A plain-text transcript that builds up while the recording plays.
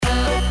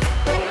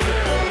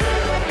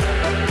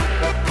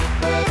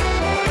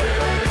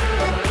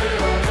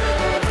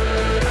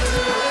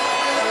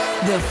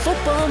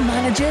Football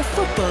Manager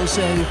Football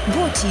Show,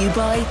 brought to you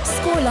by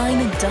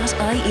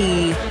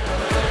scoreline.ie.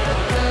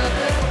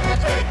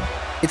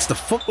 It's the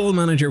Football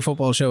Manager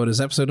Football Show. It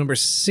is episode number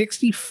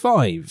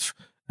 65.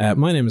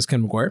 My name is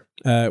Ken McGuire,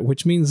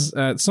 which means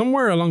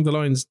somewhere along the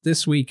lines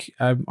this week,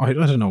 I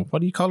don't know,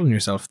 what are you calling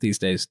yourself these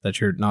days that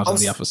you're not in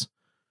the office?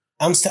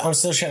 I'm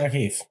still Shane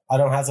O'Keefe. I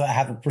don't have to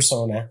have a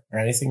persona or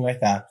anything like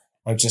that.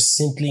 I'm just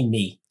simply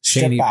me.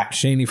 Step back.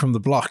 Shaney from the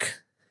block.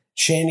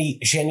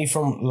 Shaney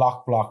from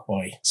Lock Block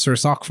Boy. Sir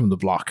Sock from the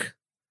block.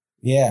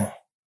 Yeah.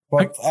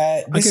 But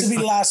this will be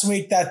the last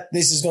week that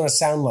this is going to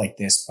sound like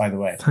this, by the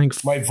way.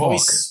 My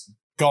voice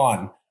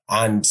gone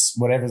and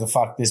whatever the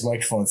fuck this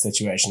microphone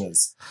situation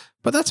is.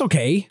 But that's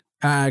okay,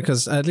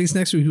 because at least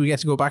next week we get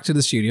to go back to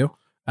the studio,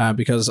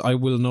 because I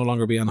will no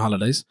longer be on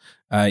holidays.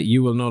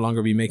 You will no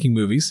longer be making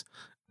movies.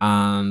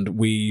 And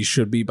we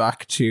should be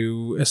back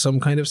to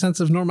some kind of sense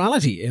of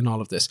normality in all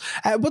of this.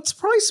 But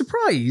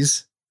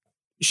surprise,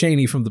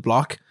 Shaney from the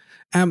block.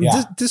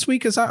 This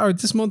week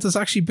this month has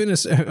actually been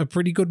a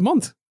pretty good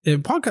month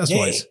podcast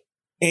wise.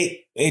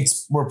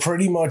 We're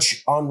pretty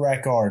much on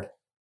record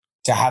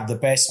to have the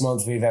best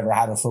month we've ever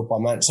had in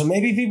Football Manager. So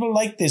maybe people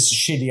like this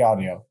shitty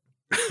audio.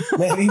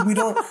 Maybe we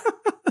don't.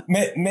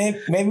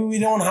 Maybe we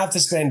don't have to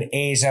spend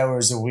 8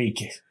 hours a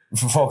week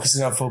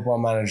focusing on Football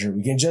Manager.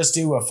 We can just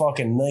do a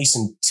fucking nice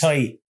and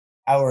tight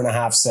hour and a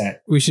half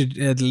set. We should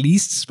at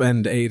least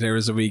spend 8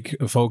 hours a week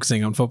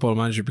focusing on Football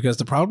Manager, because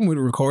the problem with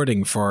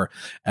recording for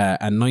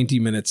a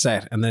 90-minute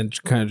set and then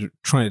kind of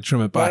trying to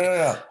trim it back.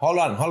 No. Hold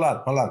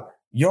on.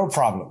 Your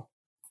problem.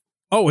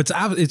 Oh, it's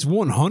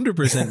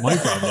 100% my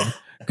problem.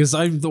 Because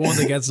I'm the one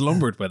that gets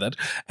lumbered with it.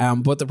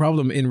 But the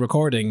problem in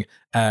recording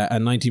a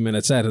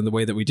 90-minute set and the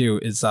way that we do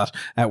is that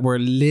we're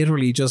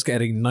literally just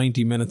getting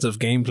 90 minutes of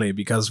gameplay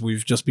because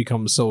we've just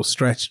become so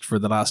stretched for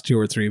the last 2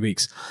 or 3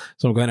 weeks.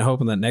 So I'm kind of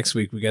hoping that next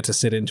week we get to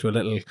sit into a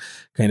little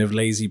kind of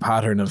lazy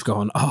pattern of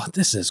going, oh,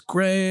 this is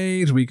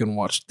great. We can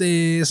watch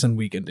this and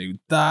we can do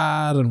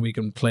that and we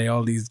can play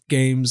all these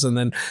games and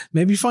then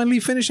maybe finally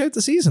finish out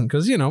the season,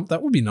 because, that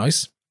would be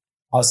nice.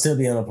 I'll still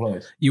be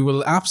unemployed. You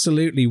will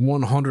absolutely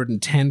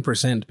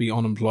 110% be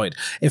unemployed.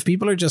 If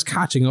people are just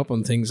catching up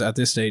on things at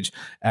this stage,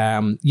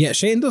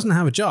 Shane doesn't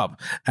have a job.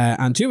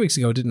 And 2 weeks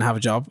ago didn't have a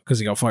job because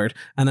he got fired.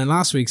 And then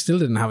last week still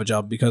didn't have a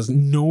job because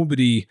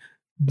nobody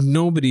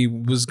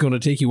was going to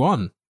take you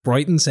on.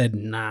 Brighton said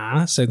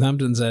nah.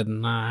 Southampton said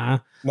nah.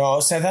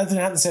 No, Southampton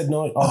hadn't said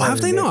no. Oh,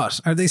 have they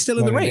not? Are they still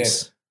in the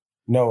race? Did.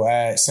 No,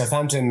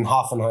 Southampton,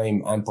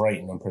 Hoffenheim and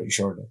Brighton, I'm pretty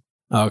sure.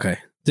 Okay.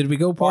 Did we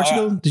go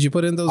Portugal? Did you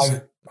put in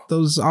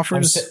those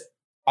offers?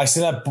 I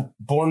still have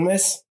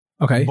Bournemouth,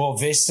 okay,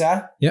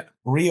 Boavista, yeah,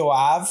 Rio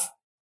Ave,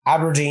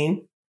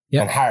 Aberdeen,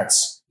 and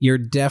Hearts. You're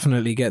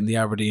definitely getting the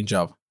Aberdeen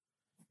job.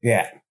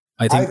 Yeah.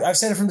 I've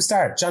said it from the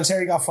start. John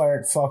Terry got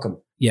fired. Fuck him.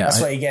 Yeah.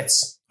 That's what he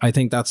gets. I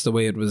think that's the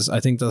way it was.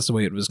 I think that's the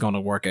way it was going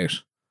to work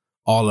out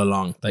all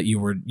along, that you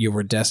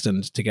were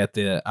destined to get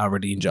the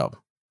Aberdeen job.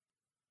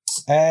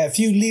 A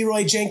few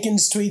Leroy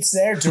Jenkins tweets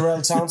there.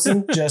 Darrell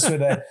Thompson just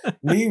with a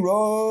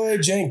Leroy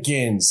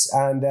Jenkins,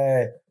 and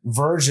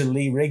Virgil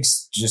Lee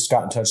Riggs just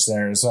got in touch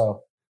there as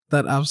well.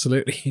 That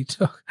absolutely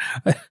took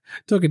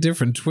a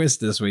different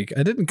twist this week.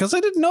 I didn't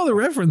know the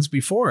reference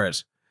before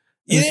it.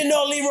 You didn't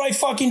know Leroy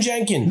fucking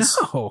Jenkins?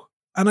 No.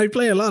 And I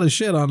play a lot of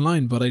shit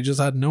online, but I just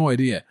had no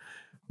idea.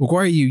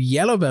 McGuire, you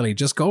yellow belly,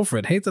 just go for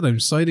it. Hate that I'm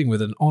siding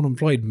with an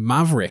unemployed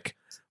maverick.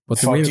 But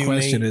the real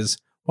question is,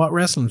 what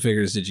wrestling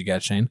figures did you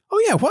get, Shane? Oh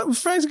yeah, what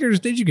figures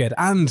did you get?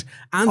 And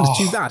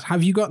to that,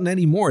 have you gotten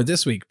any more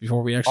this week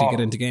before we actually get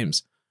into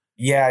games?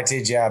 Yeah, I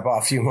did. Yeah, I bought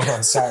a few more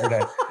on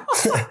Saturday.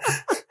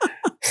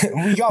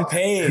 We got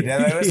paid,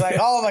 and I was like,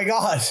 "Oh my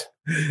god!"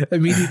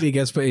 Immediately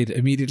gets paid.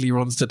 Immediately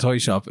runs to toy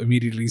shop.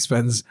 Immediately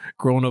spends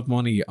grown-up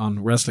money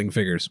on wrestling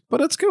figures.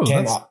 But that's cool.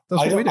 Ken, that's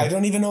what we do. I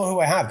don't even know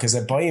who I have because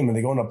I buy them and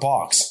they go in a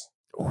box.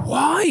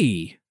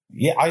 Why?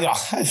 Yeah, I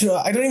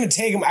don't even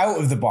take them out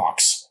of the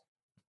box.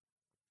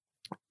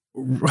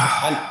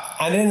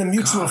 And then a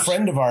mutual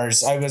friend of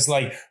ours, I was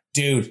like,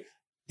 dude,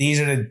 these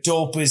are the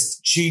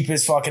dopest,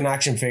 cheapest fucking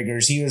action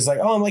figures. He was like,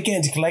 oh, I might get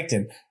into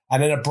collecting.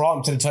 And then I brought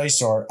him to the toy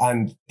store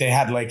and they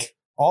had like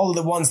all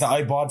the ones that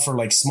I bought for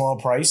like small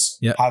price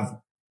have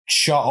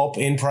shot up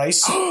in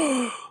price.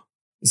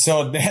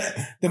 So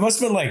they must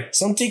have been like,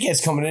 some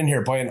tickets coming in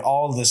here buying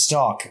all the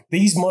stock.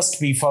 These must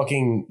be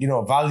fucking,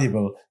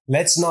 valuable.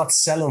 Let's not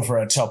sell them for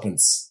a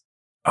tuppence.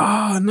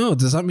 Oh, no.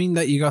 Does that mean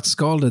that you got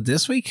scalded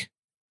this week?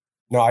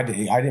 No, I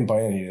didn't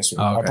buy any this week.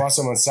 Oh, okay. I brought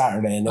some on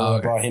Saturday and then I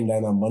brought him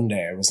down on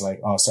Monday. I was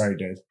like, oh, sorry,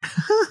 dude.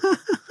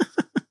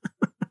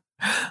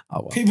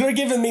 People are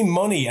giving me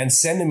money and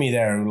sending me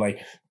there. I'm like,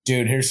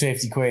 dude, here's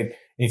 50 quid.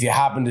 If you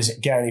happen to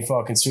get any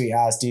fucking sweet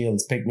ass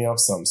deals, pick me up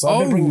some. So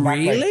I've been bringing back,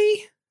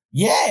 really?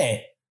 Yeah.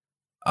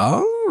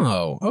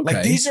 Oh, okay.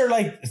 Like these are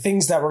like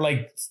things that were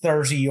like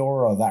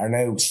 €30 that are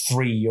now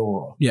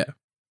 €3. Yeah.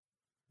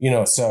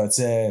 So it's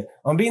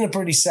I'm being a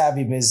pretty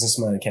savvy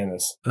businessman,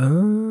 Kenneth.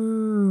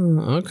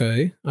 Oh,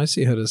 okay. I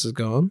see how this is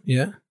going.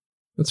 Yeah.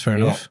 That's fair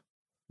enough.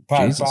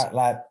 But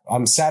lad,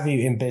 I'm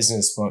savvy in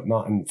business, but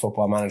not in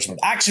football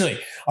management. Actually,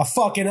 I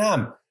fucking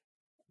am.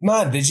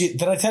 Man,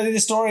 did I tell you the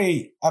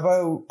story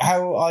about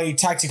how I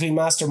tactically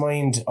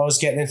mastermind us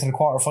getting into the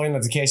quarterfinal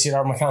of the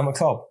KCR McCalmont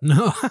Cup?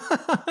 No.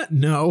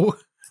 No.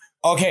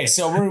 Okay,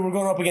 so we're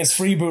going up against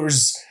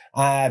Freebooters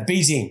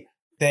B team.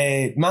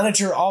 The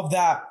manager of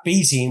that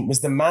B team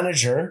was the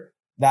manager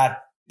that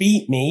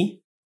beat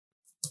me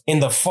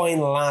in the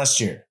final last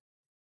year.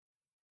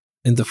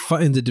 In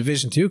the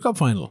Division 2 Cup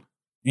final?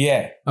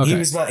 Yeah. Okay.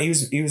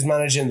 He was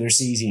managing their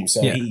C team,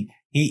 so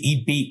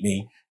he beat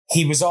me.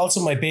 He was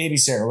also my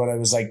babysitter when I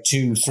was like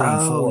 2, 3, 4.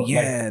 Oh,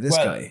 yeah,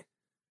 guy.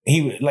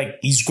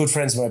 He's good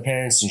friends with my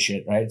parents and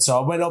shit, right? So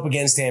I went up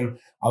against him.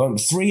 I went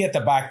with 3 at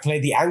the back,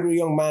 played the angry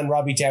young man,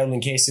 Robbie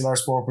Dowling, KCLR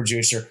sport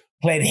producer,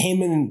 played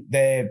him in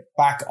the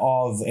back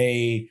of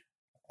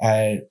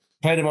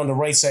played him on the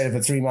right side of a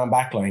 3-man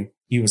back line.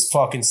 He was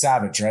fucking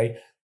savage, right?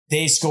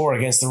 They score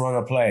against the run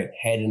of play,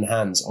 head and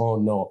hands. Oh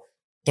no.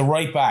 The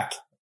right back,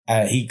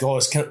 he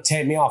goes,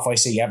 take me off. I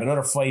say, you have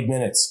another 5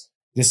 minutes.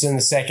 This is in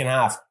the second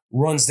half.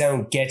 Runs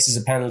down, gets us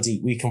a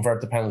penalty. We convert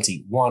the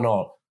penalty.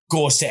 1-1.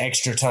 Goes to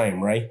extra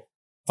time, right?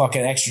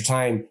 Fucking extra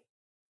time.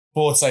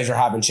 Both sides are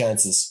having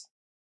chances.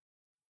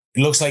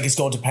 It looks like it's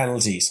going to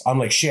penalties. I'm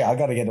like, shit, I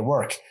got to get to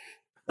work.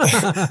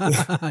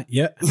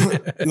 Yeah.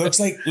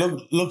 looks like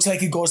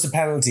it goes to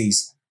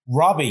penalties.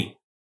 Robbie,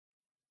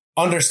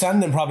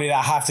 understanding probably that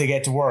I have to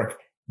get to work,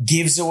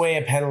 gives away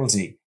a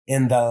penalty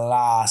in the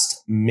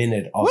last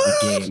minute of the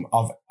game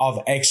of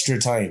extra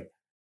time.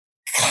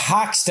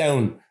 Hacks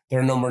down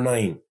their number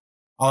 9.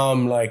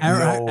 I'm like,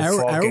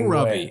 no fucking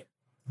Robbie. way.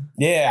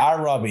 Yeah,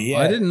 our Robbie.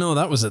 Yeah, I didn't know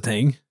that was a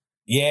thing.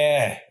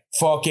 Yeah,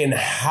 fucking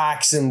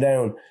hacks him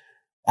down.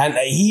 And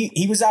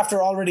he was after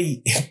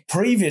already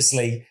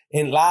previously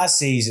in last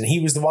season. He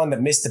was the one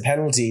that missed the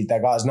penalty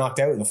that got us knocked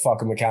out of the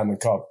fucking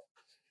McCalmont Cup.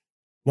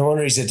 No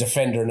wonder he's a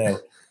defender now.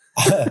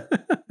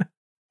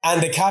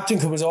 And the captain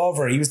comes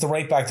over. He was the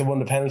right back that won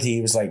the penalty.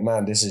 He was like,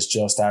 man, this is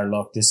just our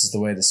luck. This is the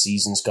way the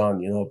season's gone,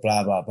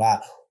 blah, blah, blah.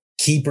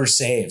 Keeper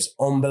saves.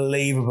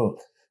 Unbelievable.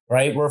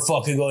 Right? We're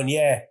fucking going,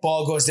 yeah.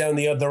 Ball goes down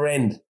the other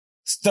end.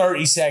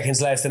 30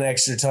 seconds left in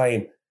extra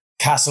time.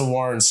 Castle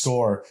Warren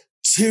score.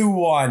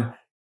 2-1.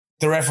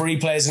 The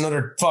referee plays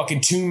another fucking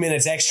 2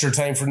 minutes extra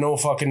time for no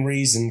fucking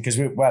reason. Because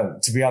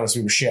to be honest,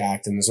 we were shit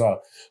acting as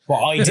well.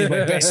 But I did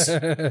my best.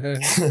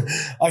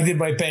 I did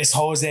my best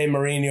Jose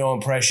Mourinho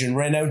impression.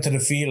 Ran out to the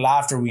field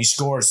after we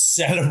scored,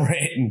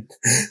 celebrating.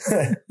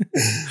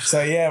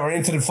 So yeah, we're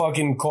into the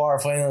fucking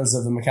quarterfinals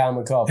of the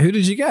McCalmont Cup. Who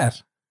did you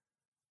get?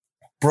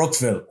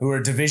 Brookville, who are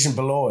a division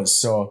below us.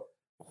 So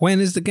when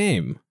is the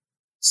game?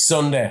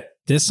 Sunday.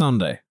 This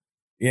Sunday.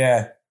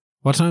 Yeah.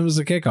 What time is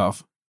the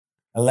kickoff?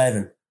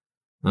 11.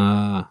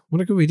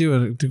 What could we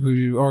do? Could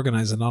we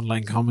organise an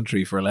online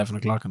commentary for 11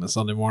 o'clock on a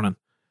Sunday morning?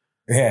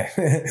 Yeah.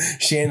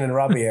 Shane and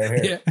Robbie are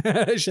here.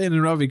 Yeah. Shane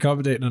and Robbie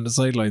commentating on the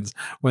sidelines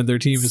when their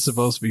team is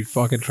supposed to be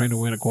fucking trying to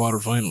win a quarter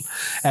final.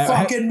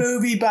 Fucking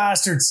movie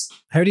bastards.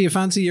 How do you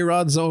fancy your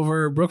odds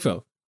over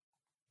Brookville?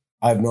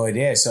 I have no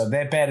idea. So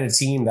they bet a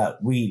team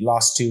that we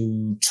lost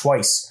to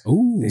twice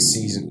this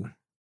season.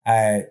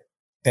 They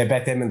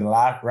bet them in the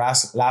last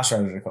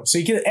round of the cup. So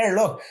you can,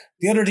 look,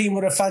 the other team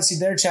would have fancied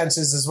their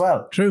chances as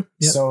well. True.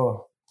 Yep.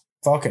 So,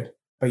 fuck it.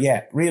 But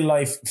yeah, real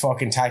life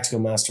fucking tactical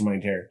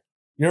mastermind here.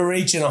 You're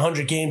reaching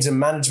 100 games in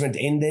management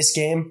in this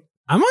game.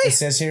 Am I? It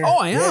says here. Oh,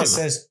 I am. Yeah, it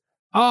says,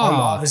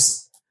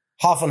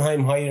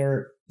 Hoffenheim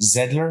hire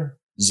Ziedler.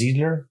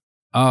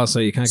 Oh, so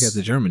you can't get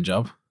the German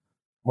job.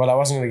 Well, I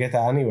wasn't going to get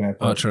that anyway.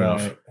 But, true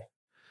enough.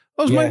 That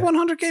was my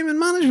 100 game in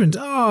management.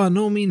 Oh,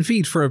 no mean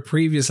feat for a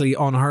previously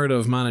unheard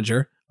of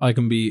manager. I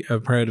can be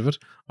proud of it.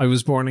 I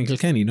was born in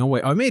Kilkenny. No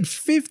way. I made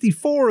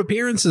 54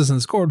 appearances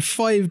and scored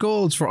 5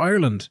 goals for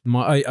Ireland.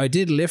 I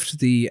did lift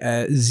the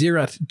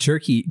Ziraat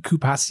Turkey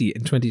Kupasi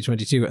in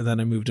 2022, and then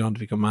I moved on to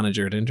become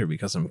manager at Inter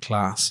because I'm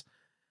class.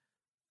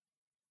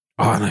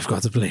 Oh, and I've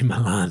got to play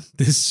Milan.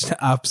 This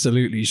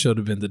absolutely should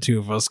have been the two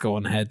of us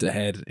going head to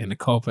head in a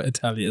Coppa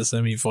Italia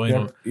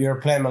semi-final. You're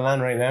playing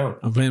Milan right now.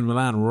 I'm playing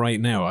Milan right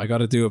now. I got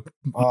to do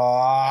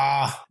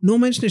no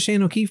mention of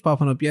Shane O'Keefe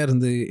popping up yet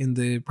in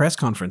the press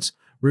conference.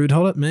 Ruud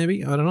Hullet,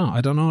 maybe? I don't know. I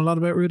don't know a lot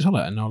about Ruud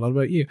Hullet. I know a lot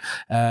about you.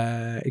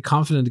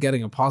 Confident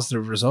getting a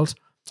positive result.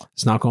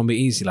 It's not going to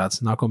be easy,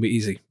 lads. Not going to be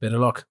easy. Bit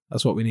of luck.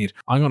 That's what we need.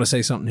 I'm going to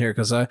say something here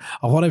because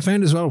what I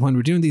found as well when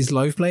we're doing these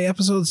live play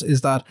episodes is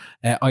that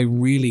I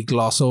really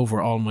gloss over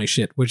all my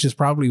shit, which is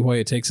probably why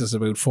it takes us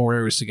about 4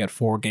 hours to get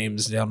 4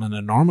 games down in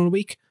a normal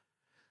week.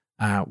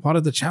 What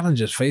are the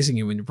challenges facing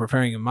you when you're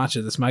preparing a match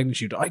of this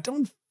magnitude? I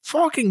don't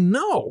fucking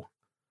know.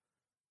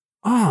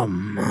 Oh,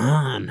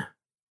 man.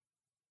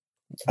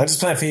 I'm just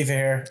playing FIFA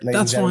here.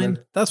 That's fine.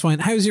 That's fine.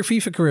 How's your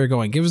FIFA career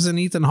going? Give us an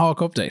Ethan Hawke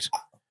update.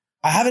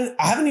 I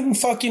haven't even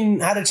fucking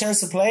had a chance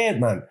to play it,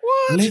 man.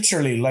 What?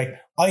 Literally, like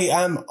I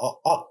am.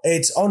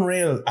 It's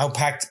unreal how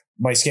packed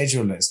my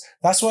schedule is.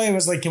 That's why I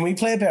was like, can we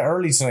play a bit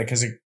early tonight?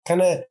 Because it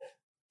kind of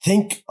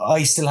think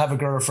I still have a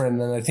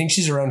girlfriend, and I think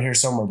she's around here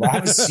somewhere, but I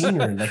haven't seen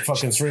her in like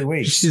fucking 3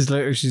 weeks.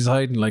 She's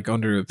hiding like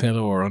under a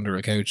pillow or under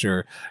a couch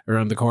or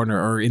around the corner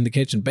or in the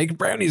kitchen baking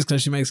brownies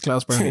because she makes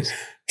class brownies.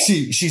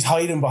 She's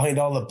hiding behind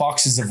all the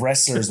boxes of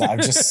wrestlers that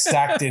I've just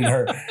stacked in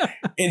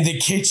the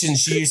kitchen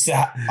she used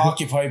to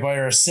occupy by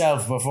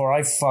herself before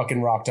I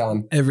fucking rocked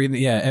on. Every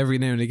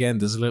now and again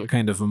there's a little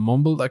kind of a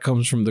mumble that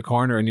comes from the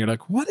corner and you're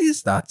like, what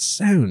is that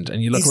sound?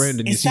 And you look around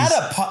and you see...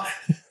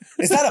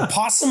 Is that a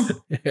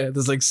possum? Yeah,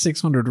 there's like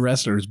 600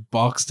 wrestlers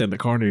boxed in the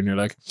corner and you're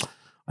like,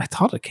 I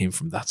thought it came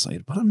from that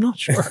side, but I'm not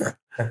sure.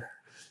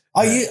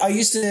 I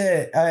used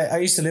to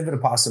live with a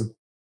possum.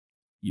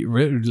 You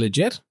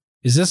legit?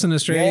 Is this an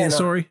Australian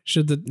story?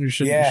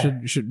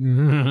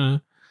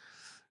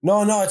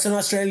 No, it's an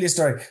Australia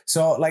story.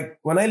 So like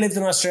when I lived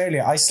in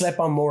Australia, I slept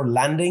on more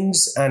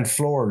landings and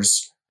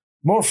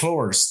more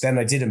floors than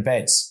I did in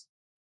beds.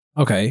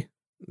 Okay.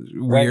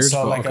 Weird. Right?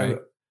 So like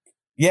okay.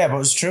 Yeah, but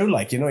it's true.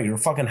 Like, you know, you're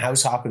fucking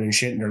house hopping and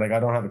shit, and you're like, I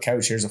don't have a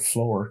couch. Here's a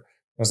floor.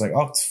 I was like,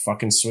 oh, it's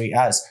fucking sweet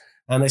as.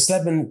 And I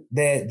slept in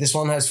this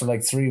one house for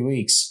like 3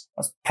 weeks.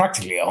 I was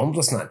practically a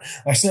homeless man.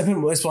 I slept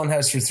in this one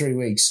house for 3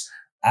 weeks,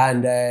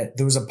 and there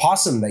was a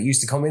possum that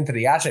used to come into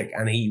the attic,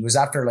 and he was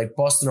after like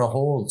busting a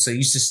hole. So he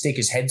used to stick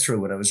his head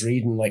through when I was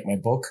reading like my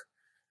book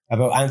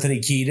about Anthony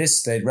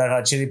Kiedis, the Red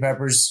Hot Chili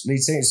Peppers lead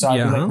singer. So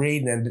I'd be like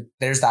reading, and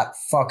there's that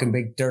fucking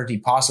big dirty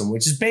possum,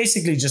 which is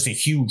basically just a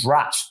huge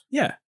rat.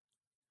 Yeah.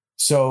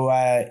 So,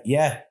 I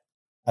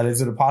lived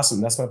with a possum.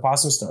 That's my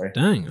possum story.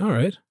 Dang, all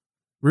right.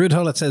 Rude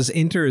Hullet says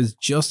Inter is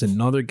just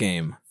another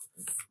game.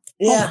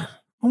 Yeah.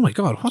 Oh my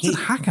God, what did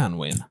Hakan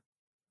win?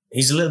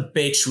 He's a little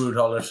bitch, Rude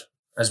Hullet,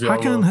 as we all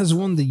know. Hakan has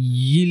won the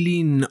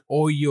Yilin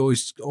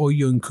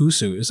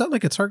Oyunkusu. Is that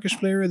like a Turkish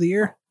player of the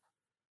year?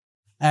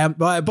 By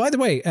the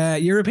way,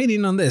 your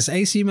opinion on this.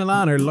 AC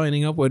Milan are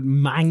lining up with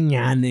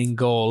Magnan in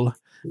goal.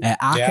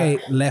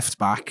 Ake left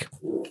back.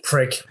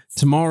 Prick.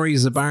 Tamori,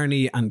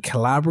 Zabarni and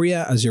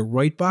Calabria as your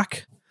right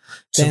back.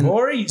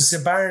 Tamori,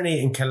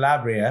 Zabarni and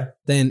Calabria.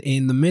 Then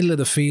in the middle of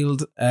the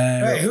field...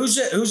 wait,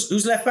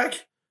 who's left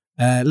back?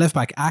 Left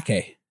back,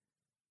 Ake.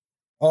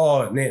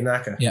 Oh, Nathan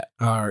Ake.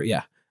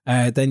 Yeah.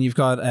 Then you've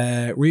got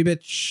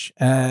Rebic,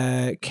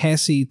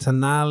 Kessie,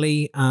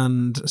 Tonali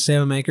and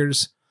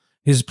Sailmakers.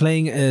 He's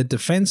playing a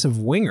defensive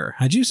winger.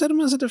 Had you set him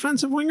as a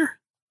defensive winger?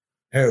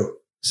 Who?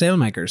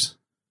 Sailmakers.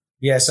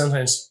 Yeah,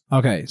 sometimes.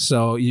 Okay,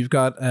 so you've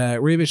got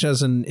Rebic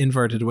as an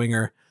inverted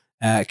winger,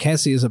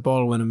 Kessie as a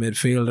ball-winning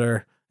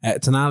midfielder,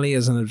 Tonali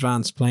as an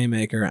advanced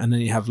playmaker, and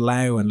then you have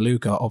Lau and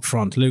Luca up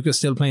front. Luca's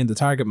still playing the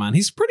target man.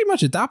 He's pretty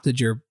much adapted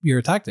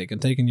your tactic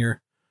and taken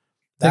your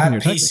piece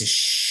tactic. Of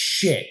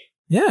shit.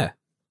 Yeah,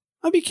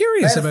 I'd be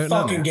curious about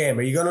that. Fucking game.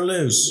 Are you going to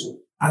lose?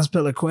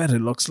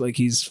 Azpilicueta looks like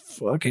he's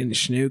fucking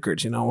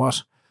snookered. You know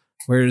what?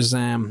 Where's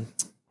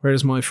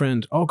my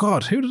friend? Oh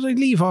God, who did I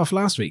leave off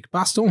last week?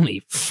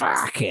 Bastoni.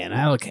 Fucking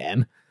hell,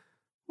 Ken.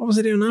 What was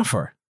I doing that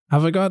for?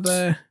 Have I got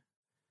Ahmed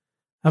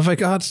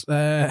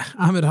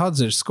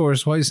Hodzic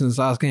scores twice in his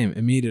last game,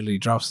 immediately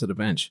drops to the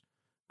bench.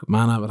 Good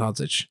man, Ahmed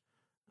Hodzic.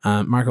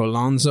 Marco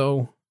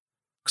Alonso,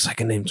 because I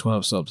can name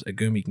 12 subs.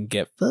 Agumi can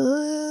get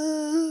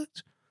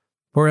fucked.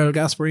 Poor El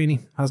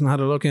Gasparini hasn't had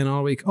a look in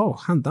all week. Oh,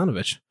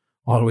 Handanovic.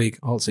 All week,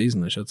 all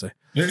season, I should say.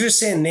 You're just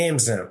saying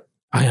names now.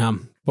 I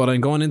am, but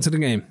I'm going into the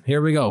game.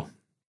 Here we go.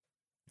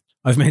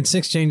 I've made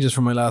 6 changes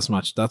from my last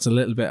match. That's a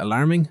little bit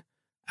alarming.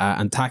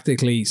 And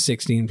tactically,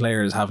 16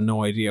 players have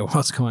no idea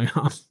what's going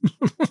on.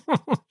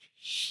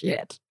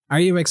 Shit. Are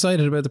you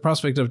excited about the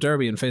prospect of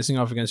Derby and facing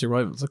off against your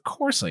rivals? Of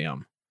course I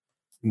am.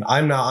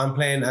 I'm not. I'm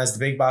playing as the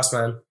big boss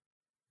man.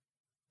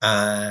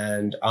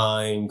 And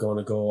I'm going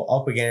to go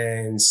up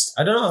against...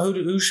 I don't know,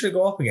 who should I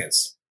go up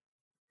against?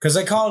 Because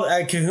I called...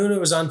 Kahuna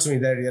was on to me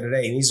there the other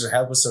day. He needs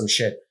help with some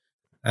shit.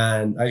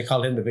 And I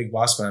called him the big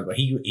boss man, but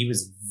he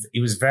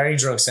was very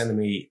drunk sending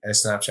me a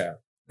Snapchat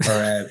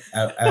or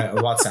a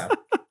WhatsApp.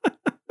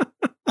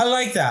 I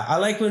like that. I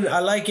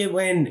like it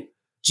when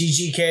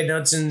GGK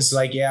Nutson's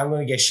like, yeah, I'm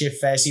going to get shit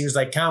fest. He was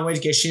like, can't wait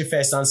to get shit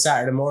fest on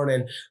Saturday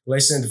morning,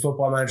 listening to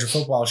Football Manager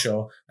football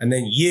show. And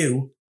then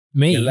you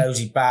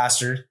lousy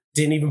bastard,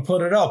 didn't even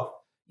put it up.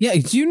 Yeah,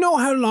 do you know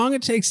how long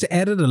it takes to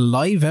edit a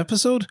live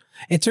episode?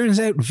 It turns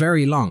out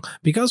very long.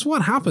 Because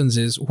what happens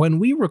is when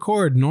we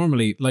record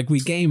normally, like we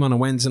game on a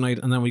Wednesday night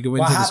and then we go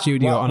into the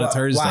studio on a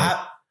Thursday.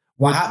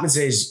 What happens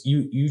is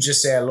you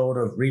just say a load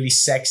of really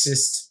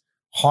sexist,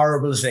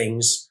 horrible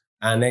things,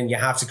 and then you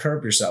have to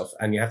curb yourself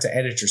and you have to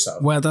edit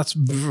yourself. Well, that's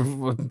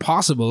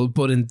possible,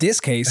 but in this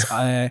case,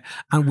 and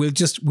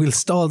we'll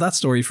stall that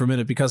story for a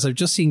minute because I've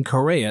just seen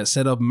Correa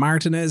set up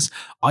Martinez.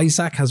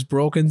 Isaac has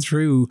broken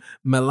through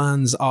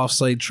Milan's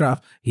offside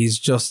trap. He's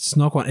just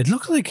snuck one. It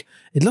looks like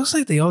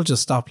they all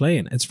just stopped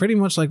playing. It's pretty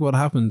much like what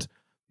happened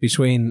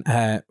between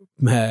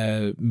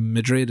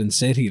Madrid and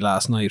City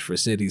last night for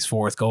City's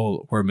 4th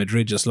goal, where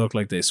Madrid just looked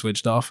like they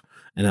switched off,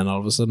 and then all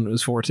of a sudden it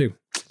was 4-2.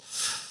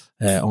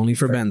 Only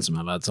for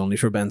Benzema, lads. Only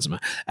for Benzema.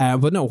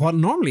 But no, what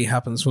normally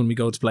happens when we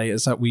go to play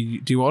is that we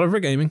do all of our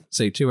gaming,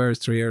 say 2 hours,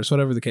 3 hours,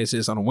 whatever the case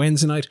is, on a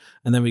Wednesday night,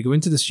 and then we go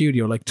into the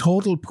studio like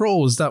total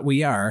pros that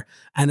we are,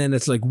 and then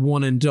it's like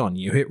one and done.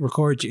 You hit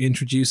record, you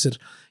introduce it,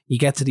 you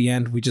get to the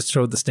end, we just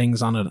throw the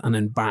stings on it, and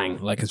then bang,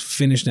 like it's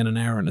finished in an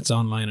hour, and it's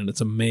online, and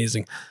it's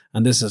amazing.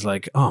 And this is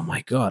like, oh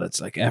my God,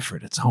 it's like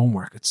effort, it's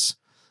homework, it's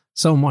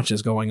so much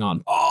is going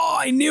on. Oh,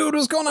 I knew it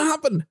was going to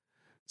happen.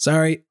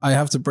 Sorry, I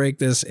have to break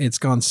this. It's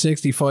gone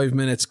 65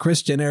 minutes.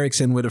 Christian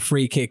Eriksen with a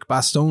free kick.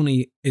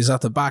 Bastoni is at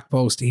the back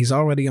post. He's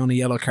already on a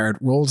yellow card.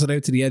 Rolls it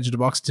out to the edge of the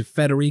box to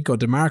Federico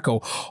Di Marco.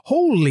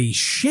 Holy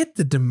shit,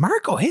 did Di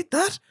Marco hit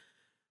that?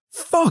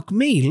 Fuck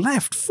me,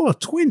 left foot,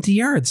 20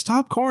 yards,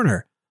 top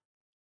corner.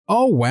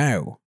 Oh,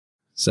 wow.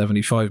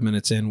 75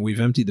 minutes in, we've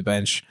emptied the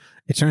bench.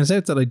 It turns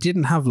out that I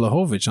didn't have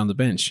Vlahovic on the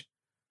bench.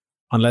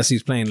 Unless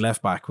he's playing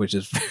left back, which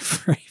is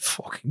very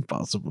fucking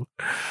possible.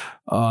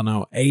 Oh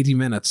no, 80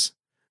 minutes.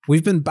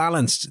 We've been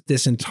balanced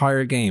this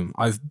entire game.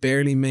 I've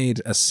barely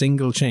made a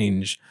single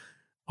change.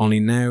 Only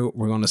now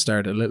we're going to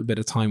start a little bit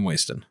of time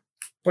wasting.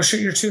 But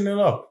sure, you're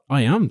 2-0 up.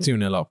 I am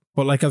 2-0 up.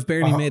 But like I've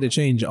barely made a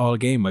change all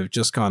game. I've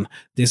just gone,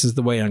 this is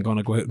the way I'm going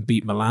to go out and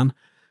beat Milan.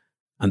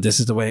 And this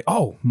is the way.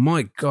 Oh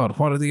my God,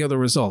 what are the other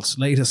results?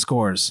 Latest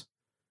scores.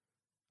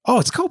 Oh,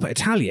 it's Coppa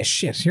Italia.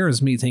 Shit,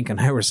 here's me thinking,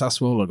 how are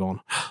Sassuolo going?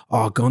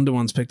 Oh,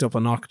 Gundogan's picked up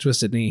a knock,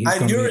 twisted knee.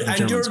 And you're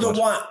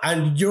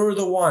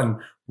the one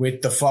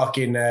with the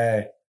fucking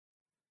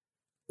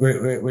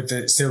with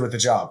the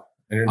job,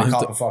 and you're in the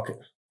Coppa fucking.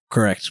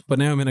 Correct, but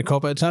now I'm in a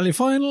Coppa Italia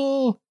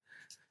final,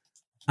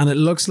 and it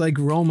looks like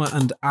Roma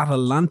and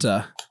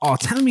Atalanta. Oh,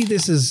 tell me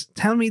this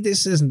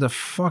isn't a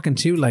fucking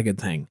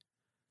 2-legged thing.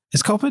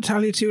 Is Coppa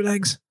Italia 2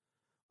 legs?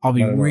 I'll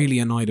be really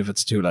annoyed if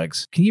it's 2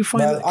 legs. Can you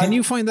find that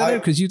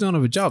out? Because you don't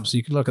have a job, so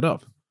you can look it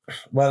up.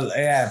 Well,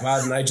 yeah,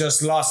 man, I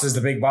just lost as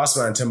the big boss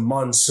man to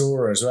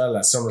Mansour as well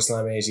at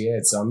SummerSlam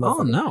 88. So I'm not.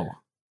 Oh no.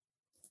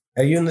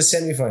 Are you in the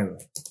semi-final?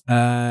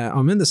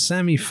 I'm in the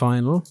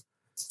semi-final.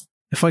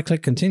 If I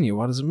click continue,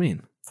 what does it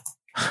mean?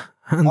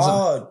 Hands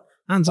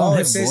on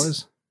hip,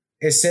 boys.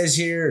 It says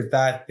here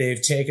that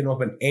they've taken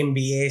up an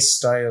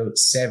NBA-style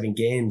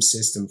 7-game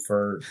system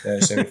for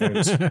the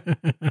semi-finals.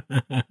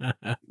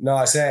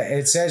 No,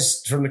 it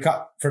says for the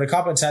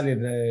Coppa Italia,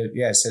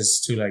 it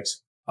says 2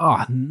 legs.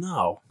 Oh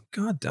no!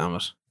 God damn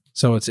it!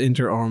 So it's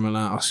Inter or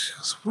Milan.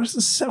 When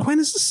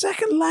is the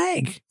second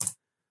leg?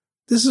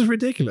 This is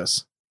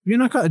ridiculous. Have you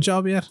not got a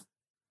job yet?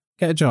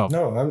 Get a job.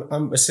 No,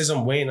 it says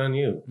I'm waiting on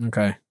you.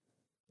 Okay.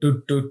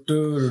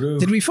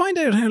 Did we find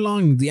out how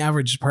long the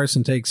average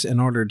person takes in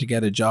order to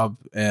get a job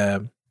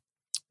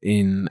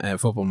in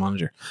Football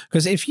Manager?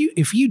 Because if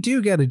you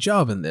do get a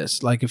job in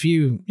this, like if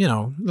you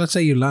let's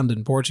say you land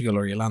in Portugal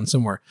or you land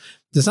somewhere,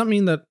 does that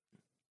mean that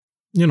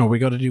we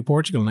got to do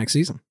Portugal next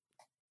season?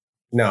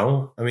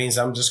 No, it means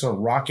I'm just going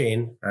to rock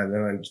in and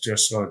then I'm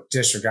just going to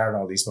disregard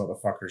all these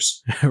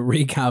motherfuckers.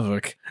 Wreak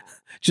havoc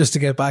just to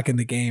get back in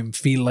the game,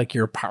 feel like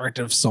you're part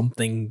of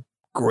something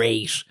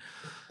great.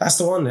 That's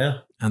the one, yeah.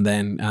 And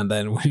then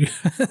we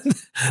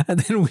and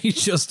then we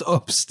just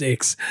up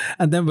sticks.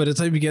 And then by the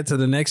time you get to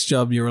the next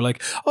job, you were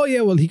like, oh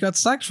yeah, well he got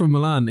sacked from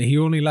Milan. He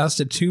only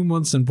lasted 2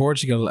 months in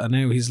Portugal, and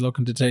now he's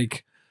looking to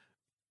take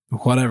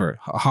whatever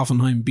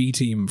Hoffenheim B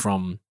team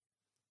from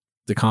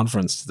the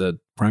conference to the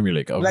Premier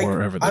League or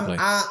wherever they play.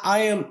 I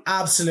am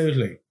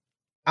absolutely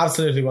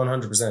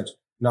 100%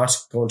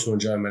 not going to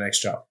enjoy my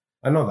next job.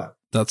 I know that.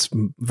 That's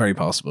very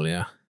possible,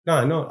 yeah. No,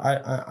 I know.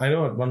 I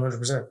know it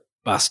 100%.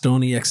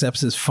 Bastoni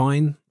accepts his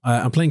fine.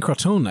 I'm playing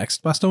Crotone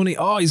next.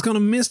 Bastoni, he's going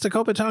to miss the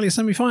Coppa Italia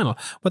semi-final.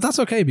 But that's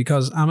okay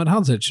because Ahmed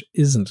Hodzic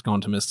isn't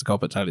going to miss the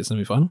Coppa Italia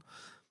semi-final.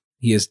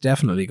 He is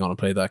definitely going to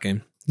play that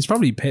game. He's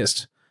probably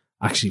pissed.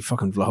 Actually,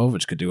 fucking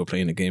Vlahovic could do a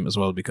play in a game as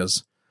well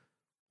because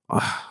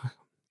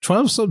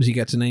 12 subs you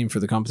get to name for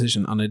the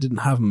competition, and I didn't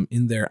have him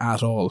in there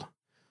at all.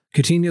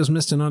 Coutinho's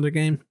missed another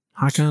game.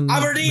 Hakan.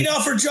 Aberdeen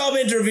offer job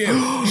interview.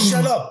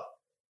 Shut up.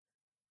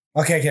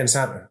 Okay, Ken,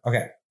 stop.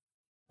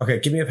 Okay,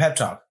 give me a pep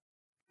talk.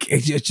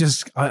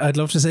 I'd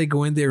love to say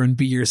go in there and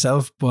be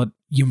yourself, but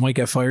you might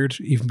get fired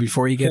even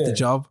before you get the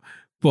job.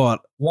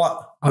 But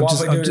what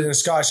if I do it in a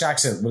Scottish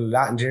accent? Will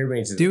that endear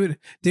me to do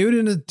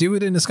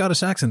it in a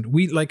Scottish accent?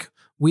 We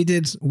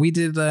did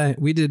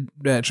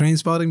train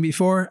spotting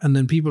before, and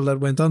then people that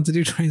went on to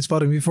do train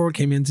spotting before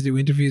came in to do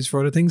interviews for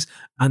other things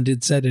and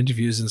did said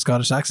interviews in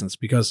Scottish accents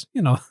because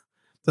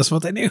that's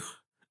what they knew.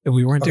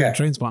 We weren't doing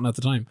train spotting at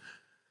the time.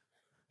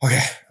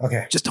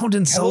 Okay. Just don't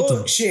insult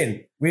them.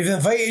 Shane, we've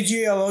invited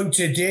you along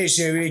today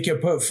so we can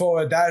put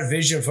forward that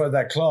vision for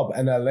the club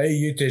and allow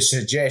you to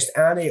suggest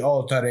any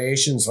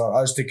alterations for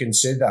us to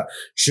consider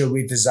should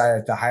we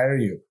desire to hire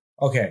you.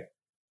 Okay.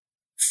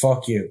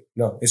 Fuck you.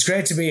 No, it's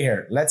great to be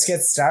here. Let's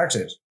get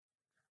started.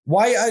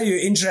 Why are you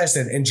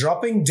interested in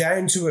dropping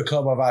down to a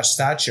club of our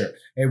stature?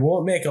 It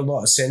won't make a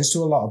lot of sense to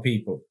a lot of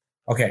people.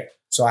 Okay,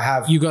 so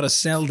you got to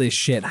sell this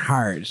shit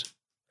hard.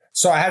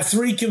 So I have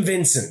 3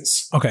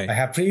 convincings. Okay. I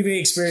have previous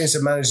experience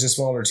of managing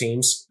smaller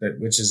teams,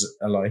 which is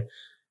a lie.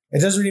 It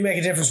doesn't really make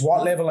a difference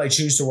what level I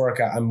choose to work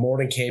at. I'm more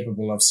than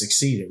capable of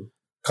succeeding.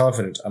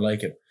 Confident. I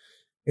like it.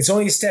 It's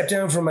only a step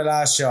down from my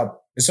last job.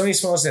 It's only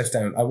small steps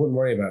down. I wouldn't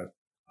worry about it.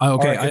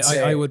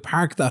 Okay, I would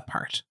park that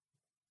part.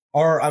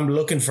 Or I'm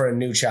looking for a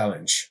new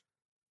challenge.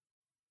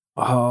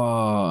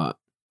 But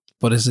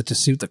is it to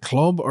suit the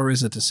club or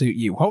is it to suit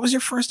you? What was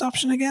your first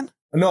option again?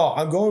 No,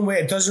 I'm going with,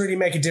 it doesn't really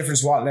make a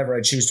difference what level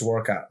I choose to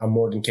work at. I'm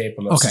more than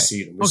capable of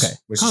succeeding. Which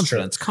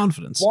Confidence.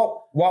 is true.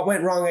 What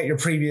went wrong at your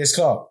previous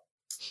club?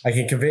 I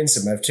can convince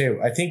him of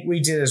too. I think we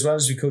did as well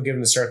as we could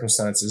given the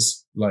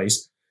circumstances.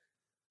 Lies.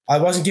 I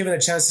wasn't given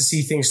a chance to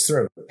see things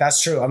through.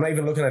 That's true. I'm not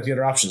even looking at the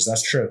other options.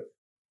 That's true.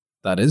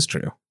 That is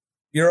true.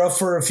 You're up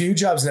for a few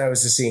jobs now,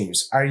 as it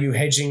seems. Are you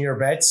hedging your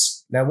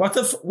bets? Now, what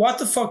the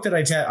fuck did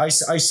I tell? I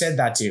said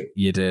that to you.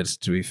 You did,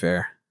 to be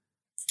fair.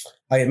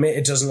 I admit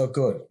it doesn't look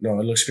good. No,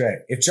 it looks great.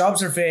 If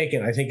jobs are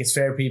vacant, I think it's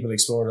fair people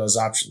explore those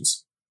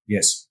options.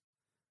 Yes.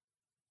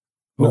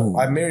 No,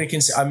 I'm merely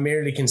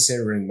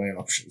considering my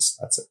options.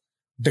 That's it.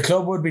 The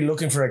club would be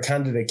looking for a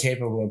candidate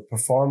capable of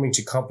performing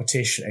to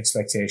competition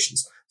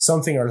expectations,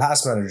 something our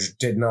last manager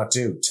did not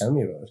do. Tell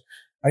me about it.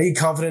 Are you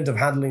confident of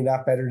handling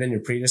that better than your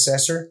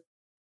predecessor?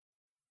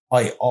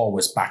 I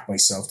always back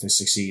myself to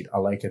succeed. I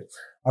like it.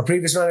 Our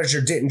previous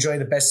manager did enjoy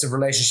the best of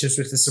relationships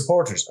with the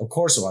supporters. Of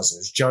course it was. It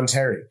was John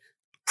Terry.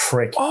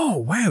 Prick. Oh,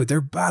 wow.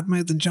 They're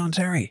bad-mouthing John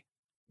Terry.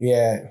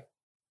 Yeah.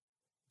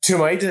 To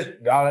my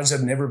knowledge,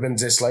 I've never been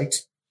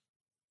disliked.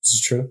 This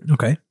is true.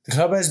 Okay. The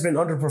club has been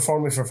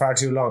underperforming for far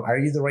too long. Are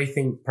you the right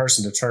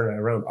person to turn it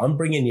around? I'm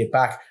bringing you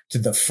back to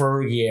the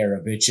Fergie era,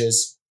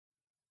 bitches.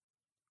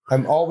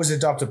 I'm always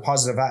adopt a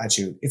positive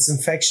attitude. It's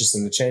infectious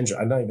in the change.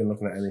 I'm not even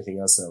looking at anything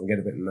else now. I'm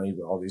getting a bit annoyed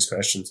with all these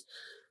questions.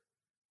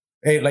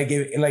 Hey, you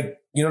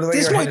know the way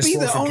this might be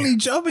the only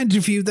job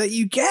interview that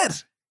you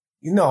get.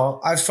 You know,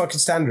 I have fucking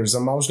standards.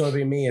 I'm always going to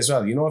be me as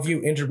well. You know, if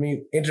you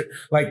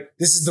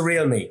this is the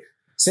real me.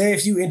 Say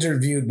if you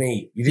interviewed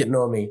me, you didn't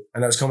know me,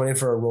 and I was coming in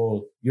for a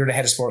role. You're the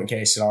head of sport in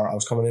KCLR. I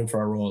was coming in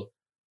for a role.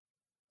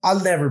 I'll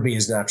never be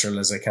as natural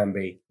as I can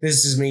be.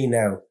 This is me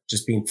now,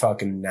 just being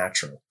fucking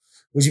natural.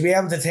 Would you be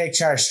able to take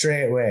charge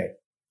straight away?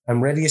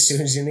 I'm ready as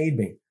soon as you need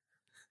me.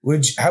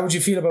 How would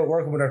you feel about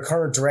working with our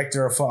current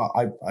director of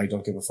I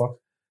don't give a fuck.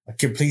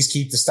 Please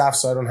keep the staff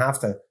so I don't have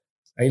to.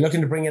 Are you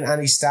looking to bring in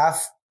any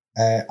staff?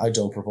 I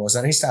don't propose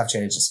any staff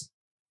changes.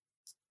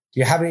 Do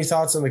you have any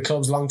thoughts on the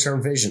club's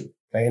long-term vision?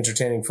 Play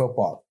entertaining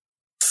football?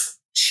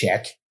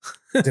 Check.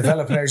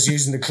 Develop players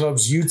using the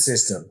club's youth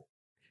system?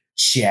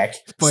 Check.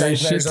 By a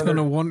shit ton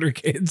of wonder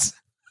kids.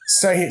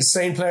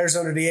 Sign players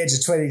under the age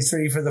of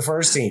 23 for the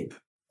first team?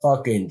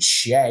 Fucking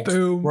check.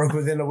 Boom. Work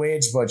within a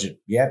wage budget?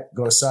 Yep.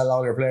 Going to sell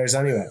all your players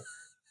anyway.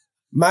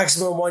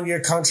 Maximum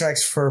 1-year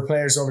contracts for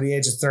players over the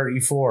age of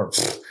 34.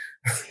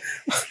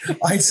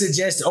 I'd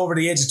suggest over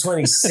the age of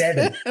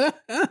 27.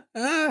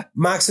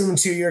 Maximum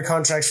 2-year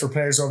contracts for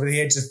players over the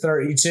age of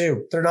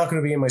 32. They're not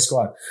going to be in my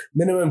squad.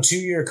 Minimum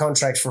 2-year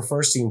contracts for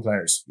first team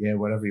players. Yeah,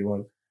 whatever you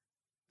want.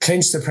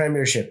 Clinch the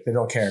Premiership. They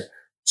don't care.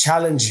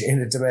 Challenge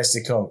in a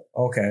domestic cup.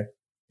 Okay.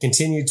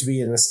 Continue to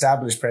be an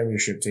established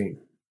Premiership team.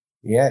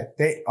 Yeah.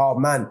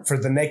 For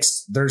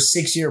their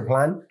 6-year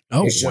plan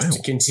is just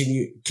to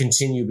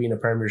continue being a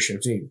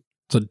Premiership team.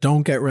 So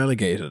don't get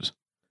relegated.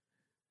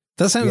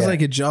 That sounds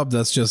like a job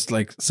that's just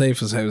like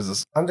safe as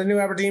houses. I'm the new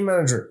Aberdeen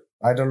manager.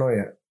 I don't know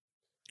yet.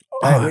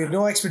 We have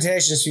no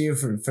expectations for you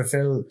to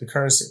fulfill the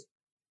currency.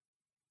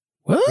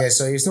 What? Yeah,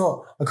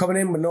 so I'm coming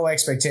in with no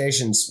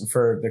expectations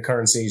for the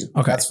current season.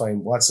 Okay. That's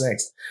fine. What's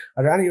next?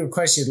 Are there any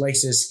requests you'd like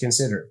us to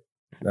consider?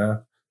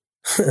 No.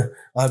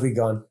 I'll be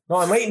gone. No,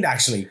 I mightn't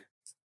actually.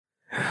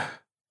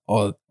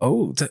 Oh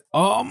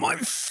my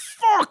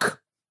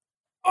fuck.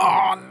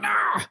 Oh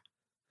no.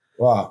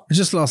 Wow. I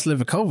just lost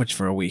Livakovic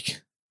for a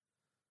week.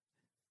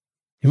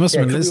 He must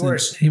have been listening.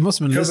 He must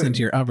have been listening to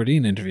your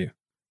Aberdeen interview.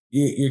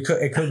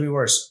 It could be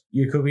worse.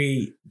 You could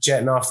be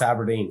jetting off to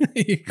Aberdeen.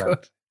 You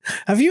could.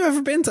 Have you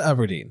ever been to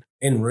Aberdeen?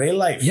 In real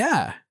life?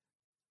 Yeah.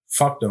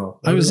 Fuck no.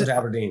 I was in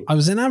Aberdeen. I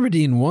was in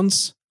Aberdeen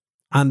once,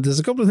 and there's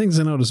a couple of things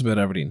I noticed about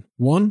Aberdeen.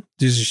 One,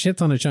 there's a shit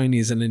ton of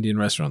Chinese and Indian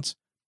restaurants.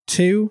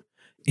 Two,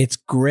 it's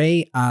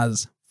grey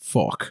as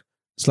fuck.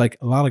 It's like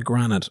a lot of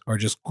granite or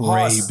just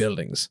grey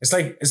buildings. It's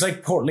like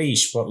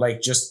Portlaoise, but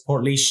like just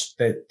Portlaoise.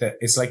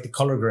 It's like the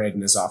colour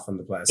grading is off in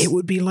the place. It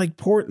would be like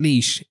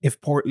Portlaoise if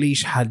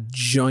Portlaoise had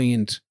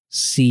giant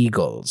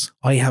seagulls.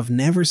 I have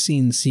never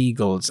seen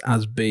seagulls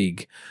as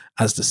big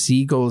as the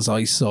seagulls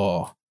I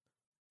saw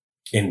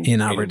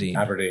in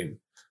Aberdeen.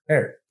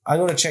 Here, I'm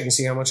going to check and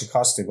see how much it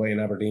costs to buy an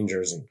Aberdeen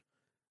jersey.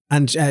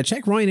 And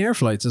check Ryanair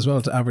flights as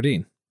well to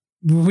Aberdeen.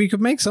 We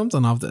could make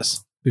something of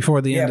this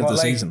before the end of the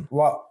season.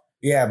 What?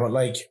 Yeah, but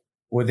like,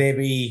 would they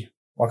be?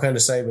 What kind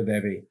of site would they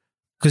be?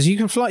 Because you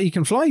can fly.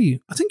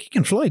 I think you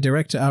can fly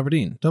direct to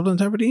Aberdeen, Dublin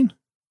to Aberdeen.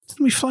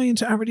 Didn't we fly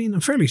into Aberdeen?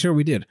 I'm fairly sure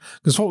we did.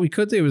 Because what we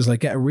could do is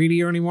like get a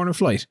really early morning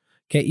flight,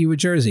 get you a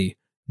jersey,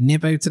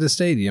 nip out to the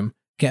stadium,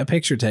 get a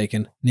picture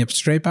taken, nip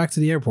straight back to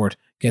the airport,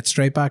 get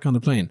straight back on the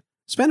plane.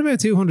 Spend about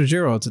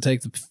 €200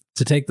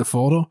 to take the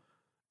photo,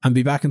 and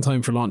be back in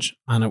time for lunch,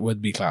 and it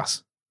would be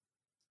class.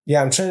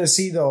 Yeah, I'm trying to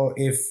see though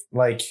if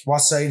like what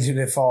side do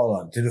they fall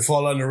on? Do they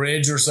fall on the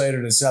Rangers side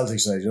or the Celtic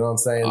side? You know what I'm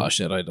saying? Oh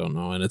shit, I don't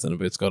know anything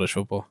about Scottish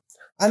football.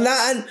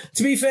 And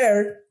to be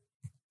fair,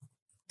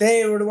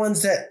 they were the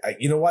ones that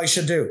what I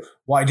should do.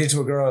 What I did to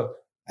a girl,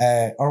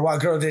 or what a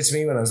girl did to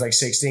me when I was like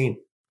 16.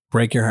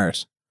 Break your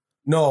heart.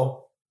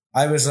 No,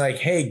 I was like,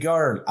 "Hey,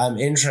 girl, I'm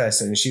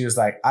interested," and she was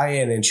like, "I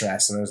ain't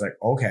interested." And I was like,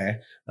 "Okay."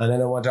 And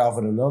then I went off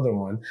with another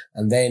one,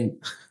 and then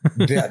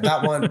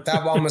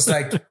that one was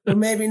like, "Well,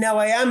 maybe now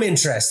I am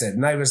interested."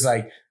 And I was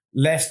like,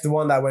 left the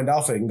one that I went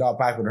off with and got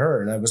back with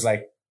her, and I was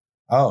like,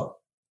 "Oh."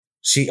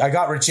 I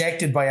got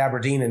rejected by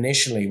Aberdeen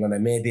initially when I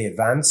made the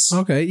advance.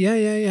 Okay, yeah.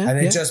 And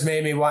it just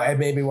made me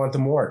want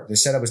them more. They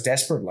said I was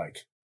desperate, like.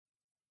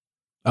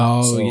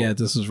 Oh, yeah,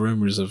 this is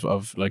rumors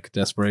of like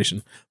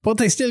desperation. But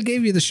they still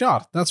gave you the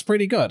shot. That's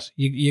pretty good.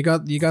 You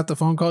got the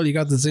phone call, you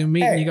got the Zoom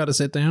meeting, you got to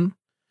sit down.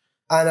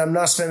 And I'm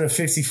not spending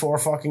 54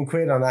 fucking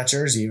quid on that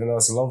jersey, even though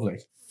it's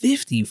lovely.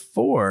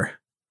 54?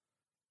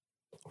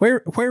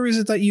 Where is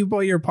it that you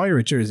buy your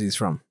pirate jerseys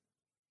from?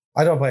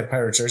 I don't buy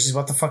pirate jerseys.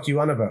 What the fuck are you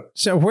on about?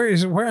 So where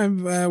do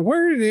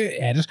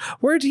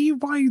you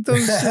buy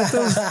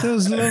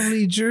those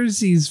lovely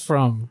jerseys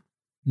from?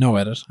 No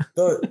edit.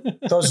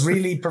 Those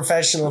really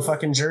professional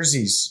fucking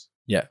jerseys.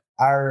 Yeah.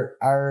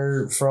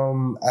 Are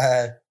from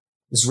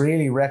this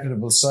really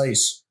reputable site.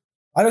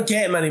 I don't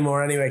get them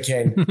anymore anyway,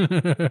 Ken.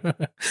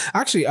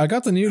 Actually, I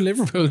got the new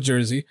Liverpool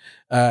jersey.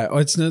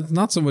 It's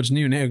not so much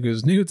new now because it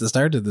was new at the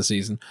start of the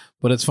season,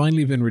 but it's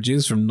finally been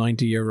reduced from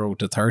 €90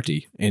 to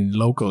 30 in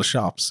local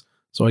shops.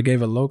 So I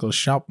gave a local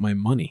shop my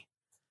money.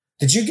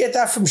 Did you get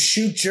that from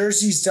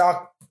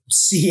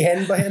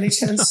shootjerseys.cn by any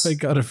chance? I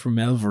got it from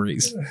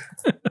Elvery's.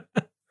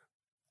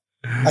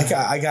 I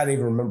can't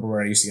even remember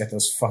where I used to get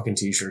those fucking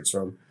t-shirts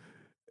from.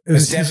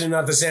 It's definitely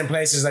not the same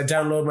place as I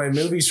download my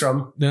movies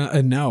from.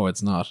 No,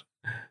 it's not.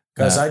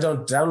 Because I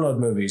don't download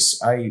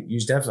movies. I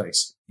use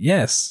Netflix.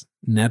 Yes,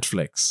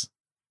 Netflix.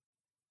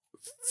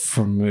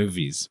 For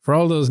movies. For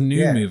all those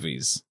new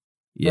movies.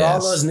 Yes. For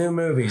all those new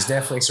movies,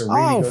 Netflix are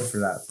really good for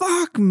that.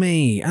 Fuck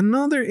me.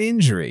 Another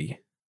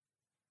injury.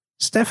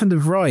 Stefan de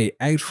Vrij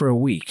out for a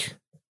week.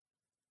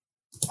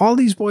 All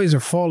these boys are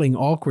falling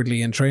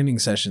awkwardly in training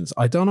sessions.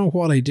 I don't know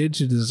what I did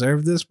to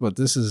deserve this, but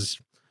this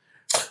is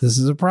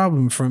a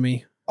problem for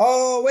me.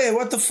 Oh, wait,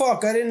 what the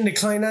fuck? I didn't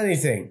decline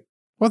anything.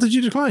 What did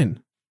you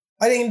decline?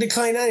 I didn't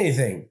decline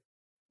anything.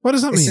 What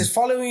does that mean? It says,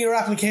 following your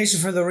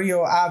application for the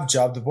Rio Ave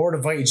job, the board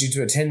invited you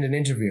to attend an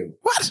interview.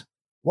 What?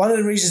 One of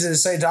the reasons they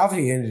decided to offer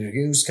you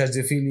interviews because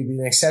they feel you'd be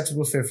an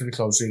acceptable fit for the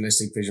club's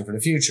realistic vision for the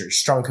future.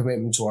 Strong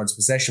commitment towards a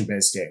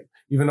possession-based game.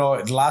 Even though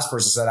the last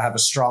person said I have a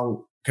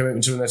strong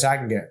commitment to an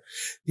attacking game.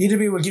 The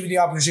interview will give you the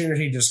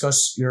opportunity to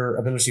discuss your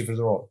ability for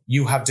the role.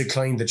 You have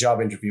declined the job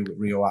interview with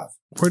Rio Ave.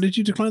 Where did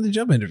you decline the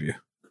job interview?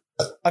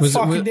 I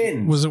fucking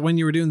didn't. Was it when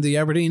you were doing the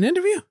Aberdeen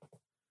interview?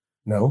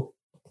 No.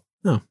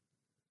 No.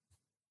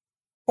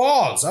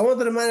 Balls. I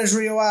wanted to manage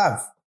Rio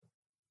Ave.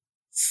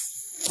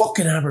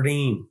 Fucking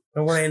Aberdeen.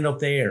 I want to end up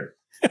there.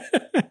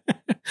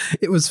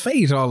 It was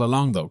fate all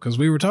along, though, because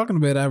we were talking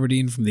about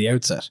Aberdeen from the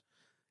outset.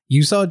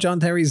 You saw John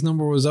Terry's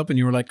number was up and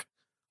you were like,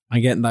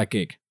 I'm getting that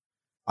gig.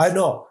 I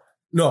know.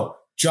 No,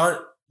 John,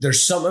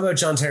 there's something about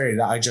John Terry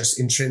that I just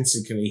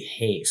intrinsically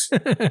hate.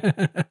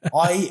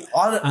 Honestly,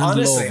 love at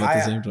the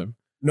same time.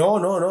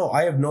 No.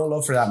 I have no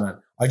love for that man.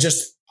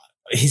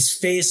 His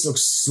face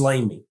looks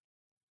slimy.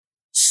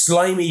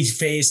 Slimy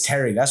face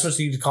Terry. That's what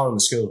you used to call him in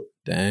school.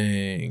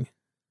 Dang.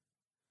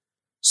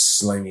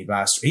 Slimy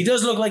bastard. He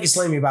does look like a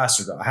slimy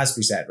bastard, though. It has to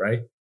be said,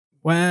 right?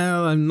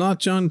 Well, I'm not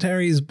John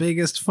Terry's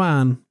biggest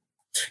fan.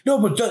 No,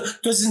 but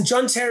doesn't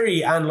John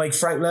Terry and like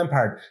Frank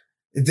Lampard,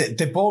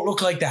 they both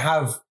look like they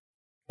have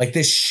like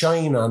this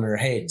shine on their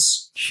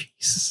heads.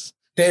 Jesus.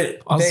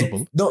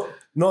 Possible.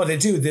 No, they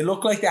do. They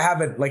look like they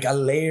have like a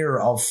layer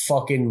of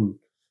fucking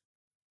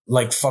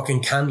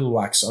candle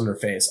wax on their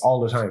face all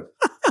the time.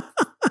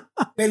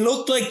 They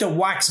look like the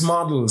wax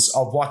models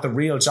of what the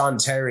real John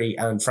Terry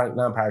and Frank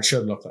Lampard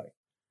should look like.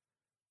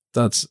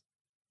 That's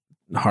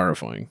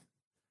horrifying.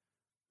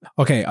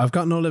 Okay, I've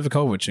got no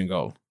Livakovic in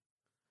goal.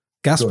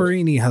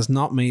 Gasparini has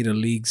not made a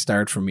league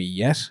start for me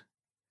yet.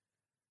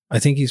 I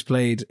think he's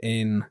played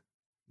in...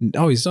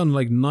 Oh, he's done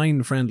like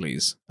 11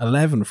 friendlies.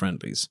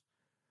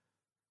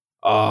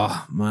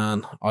 Oh,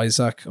 man.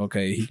 Isaac,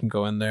 okay, he can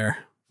go in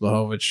there.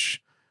 Vlahovic,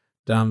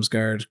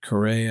 Damsgaard,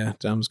 Correa,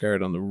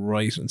 Damsgaard on the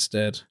right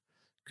instead.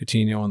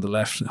 Coutinho on the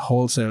left.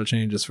 Wholesale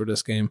changes for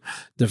this game.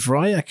 De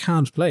Vrij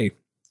can't play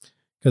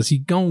because he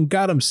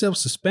got himself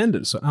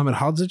suspended. So Ahmed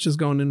Hodzic is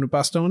going in with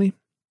Bastoni.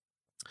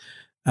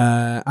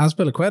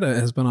 Azpilicueta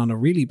has been on a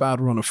really bad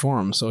run of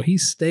form, so he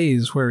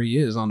stays where he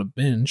is on the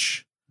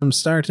bench. I'm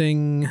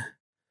starting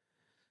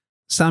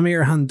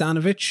Samir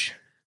Handanovic,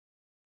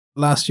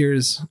 last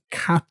year's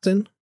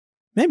captain.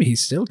 Maybe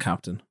he's still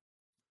captain.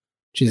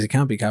 Jeez, he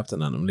can't be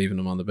captain and I'm leaving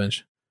him on the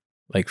bench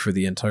like for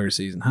the entire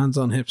season. Hands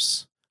on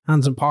hips,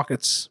 hands in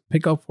pockets,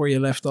 pick up where you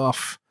left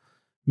off.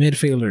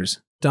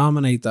 Midfielders,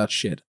 dominate that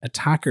shit.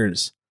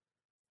 Attackers,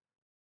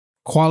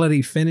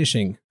 quality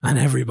finishing, and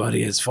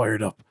everybody is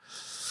fired up.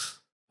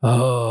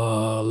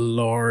 Oh,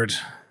 Lord.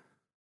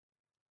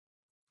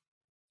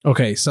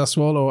 Okay,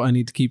 Sassuolo, I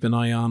need to keep an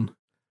eye on.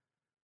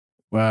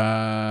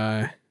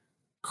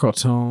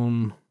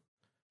 Crotone.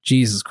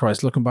 Jesus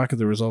Christ, looking back at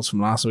the results from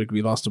last week,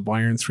 we lost to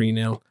Bayern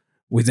 3-0.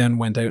 We then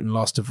went out and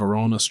lost to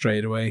Verona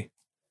straight away.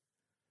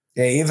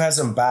 Yeah, you've had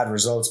some bad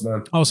results,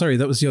 man. Oh, sorry,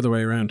 that was the other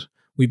way around.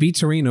 We beat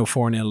Torino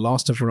 4-0,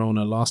 lost to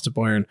Verona, lost to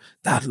Bayern.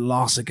 That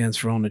loss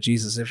against Verona,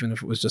 Jesus, even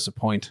if it was just a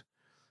point.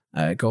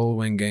 Goal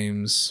win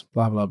games,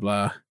 blah, blah,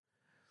 blah.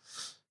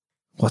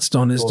 What's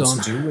done is done.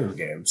 Do win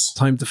games.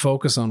 Time to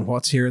focus on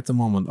what's here at the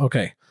moment.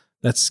 Okay,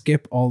 let's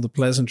skip all the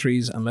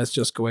pleasantries and let's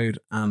just go out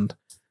and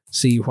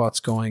see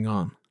what's going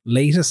on.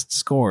 Latest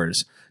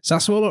scores.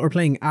 Sassuolo are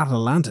playing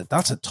Atalanta.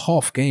 That's a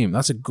tough game.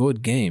 That's a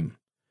good game.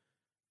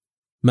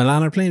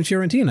 Milan are playing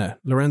Fiorentina.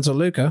 Lorenzo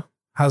Luca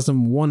has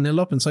them 1-0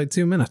 up inside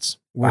 2 minutes.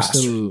 We're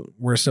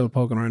still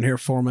poking around here.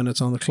 4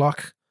 minutes on the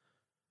clock.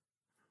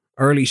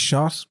 Early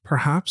shot,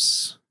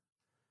 perhaps.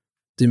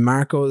 Di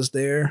Marco is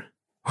there.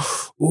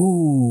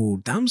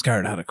 Ooh,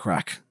 Damsgaard had a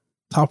crack.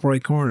 Top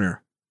right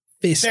corner.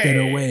 Fisted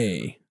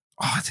away.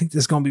 Oh, I think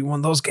this is going to be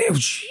one of those games.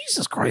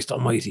 Jesus Christ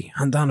almighty.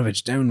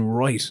 Handanovic down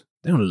right.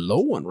 Down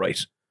low and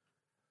right.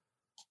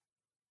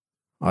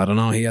 I don't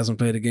know. He hasn't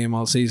played a game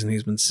all season.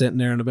 He's been sitting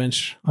there on the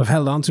bench. I've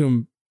held on to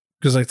him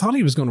because I thought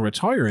he was going to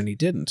retire and he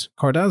didn't.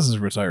 Cordaz is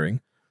retiring.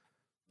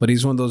 But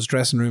he's one of those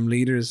dressing room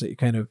leaders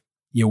that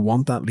you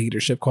want that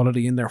leadership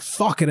quality in there.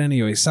 Fuck it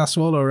anyway.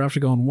 Sassuolo are after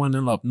going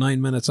 1-0 up.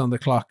 9 minutes on the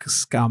clock.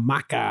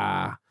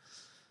 Scamacca.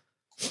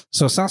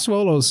 So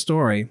Sassuolo's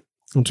story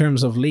in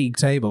terms of league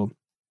table,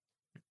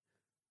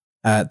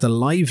 the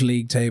live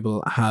league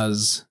table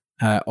has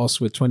us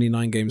with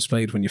 29 games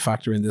played when you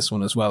factor in this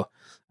one as well.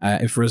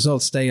 If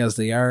results stay as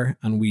they are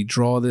and we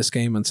draw this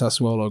game and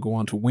Sassuolo go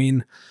on to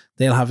win,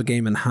 they'll have a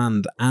game in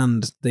hand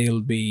and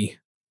they'll be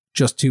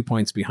just 2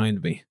 points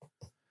behind me,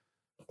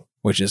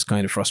 which is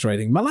kind of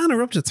frustrating. Milan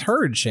are up to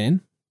third,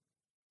 Shane.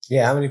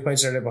 Yeah, how many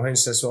points are they behind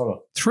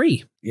Sassuolo?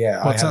 3.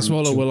 Yeah. But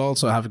Sassuolo will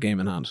also have a game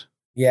in hand.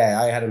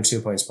 Yeah, I had him 2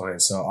 points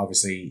behind, so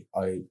obviously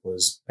I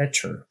was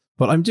better.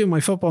 But I'm doing my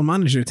football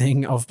manager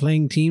thing of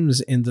playing teams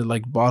in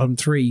the bottom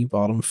 3,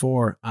 bottom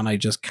 4, and I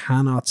just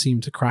cannot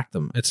seem to crack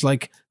them. It's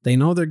like they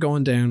know they're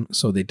going down,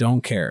 so they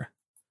don't care.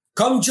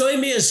 Come join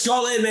me in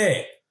Scotland,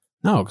 mate.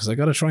 No, because I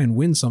got to try and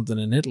win something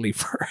in Italy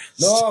first.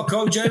 No,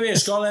 come join me in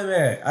Scotland,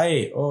 mate.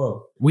 Aye,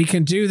 We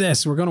can do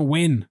this. We're going to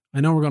win.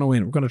 I know we're going to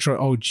win. We're going to try.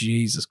 Oh,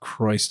 Jesus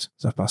Christ.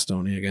 Is that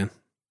Bastoni again?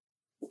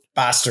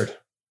 Bastard.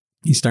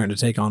 He's starting to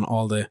take on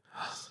all the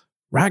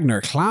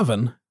Ragnar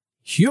Klavan.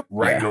 Yep.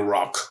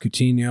 Ragnarok.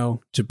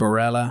 Coutinho to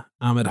Barella.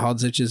 Ahmed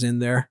Hodzic is in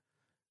there.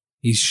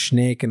 He's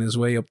snaking his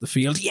way up the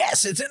field.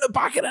 Yes, it's in the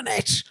back of the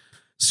net.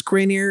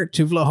 Skriniar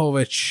to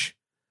Vlahovic.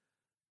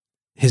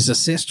 His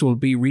assist will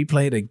be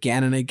replayed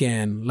again and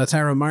again.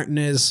 Lautaro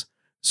Martinez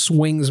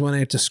swings one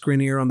out to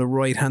Skriniar on the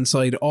right-hand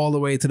side all the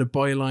way to the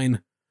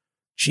byline.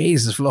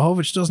 Jesus,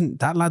 Vlahovic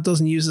that lad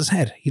doesn't use his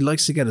head. He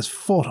likes to get his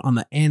foot on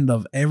the end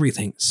of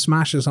everything.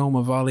 Smashes home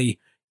a volley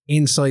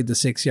inside the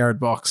 6-yard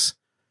box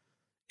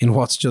in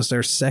what's just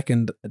their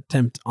second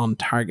attempt on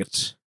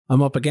target.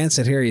 I'm up against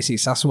it here. You see,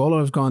 Sassuolo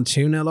have gone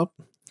 2-0 up.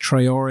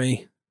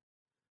 Traore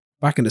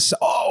back in the...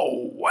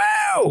 Oh,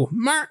 wow!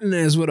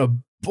 Martinez with a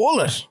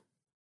bullet.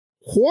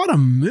 What a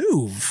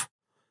move.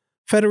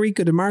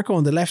 Federico Di Marco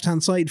on the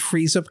left-hand side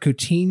frees up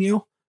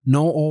Coutinho.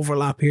 No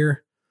overlap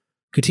here.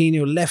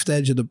 Coutinho left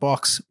edge of the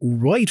box,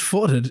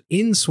 right-footed,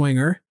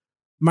 in-swinger.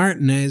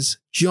 Martinez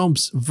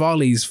jumps,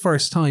 volleys,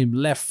 first time,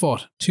 left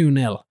foot,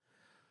 2-0.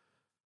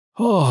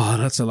 Oh,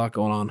 that's a lot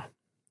going on.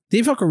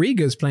 Divock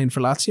Origi is playing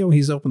for Lazio.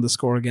 He's opened the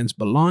score against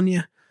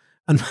Bologna.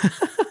 And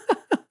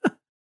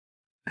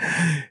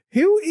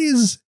who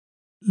is...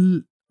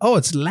 Oh,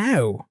 it's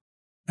Lau.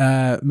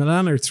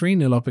 Milan are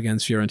 3-0 up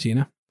against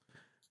Fiorentina.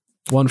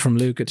 1 from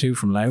Luca, 2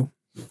 from Lau.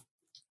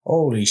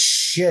 Holy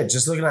shit.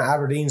 Just looking at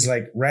Aberdeen's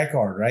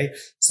record, right?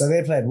 So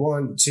they played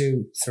 1,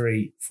 2,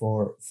 3,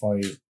 4,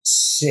 5,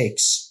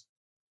 6,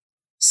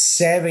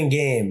 7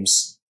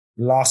 games,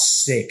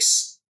 lost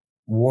 6,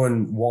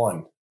 won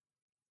 1.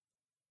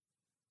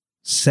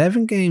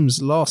 7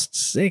 games, lost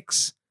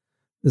 6.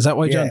 Is that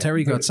why John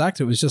Terry got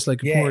sacked? It was just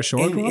like a poor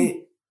short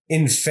one?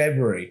 In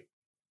February.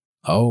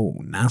 Oh,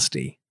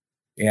 nasty.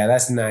 Yeah,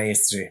 that's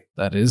nasty.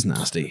 That is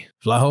nasty.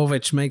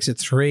 Vlahovic makes it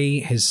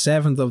 3, his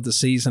 7th of the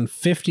season,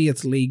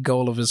 50th league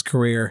goal of his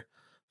career,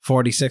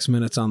 46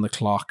 minutes on the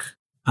clock.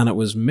 And it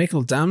was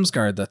Mikkel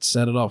Damsgaard that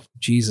set it up.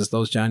 Jesus,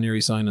 those January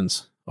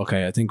signings.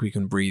 Okay, I think we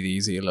can breathe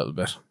easy a little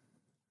bit.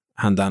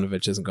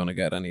 Handanovic isn't going to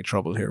get any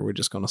trouble here. We're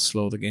just going to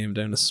slow the game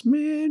down a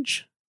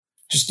smidge.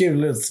 Just give it a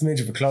little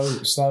smidge of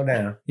a slow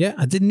down. Yeah,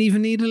 I didn't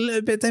even need a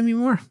little bit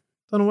anymore.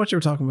 Don't know what you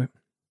were talking about.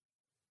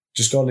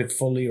 Just go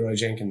full Leroy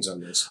Jenkins on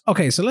this.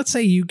 Okay, so let's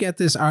say you get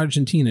this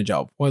Argentina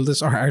job.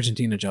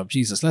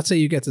 Jesus. Let's say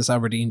you get this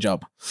Aberdeen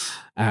job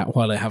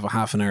while I have a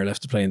half an hour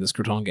left to play in this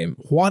Crotone game.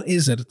 What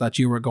is it that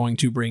you are going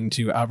to bring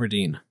to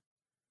Aberdeen?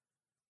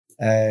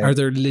 Are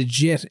there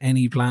legit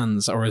any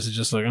plans, or is it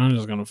just I'm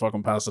just going to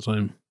fucking pass the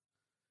time?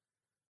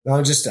 No,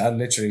 I'm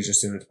literally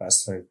just doing it to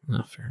pass the time.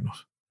 No, fair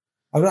enough.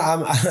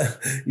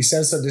 You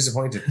sound so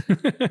disappointed.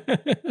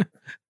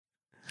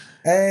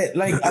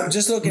 I'm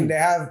just looking. They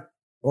have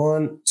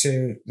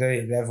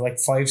they have like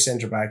 5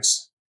 centre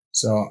backs.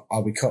 So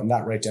I'll be cutting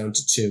that right down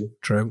to 2.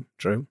 True.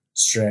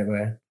 Straight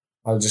away.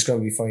 I'm just going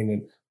to be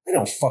finding, I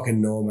don't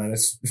fucking know, man.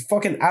 It's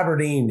fucking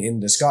Aberdeen in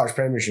the Scottish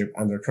Premiership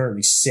and they're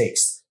currently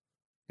 6th.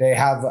 They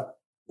have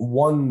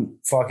one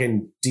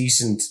fucking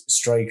decent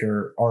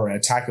striker or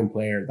attacking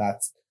player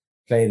that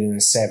played in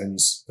his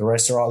 7s. The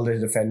rest are all the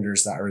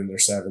defenders that are in their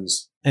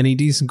 7s. Any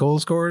decent goal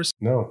scorers?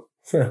 No,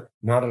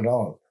 not at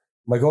all.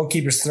 My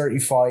goalkeeper's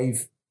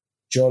 35.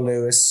 Joe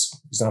Lewis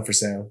is not for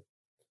sale.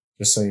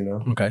 Just so you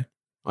know. Okay.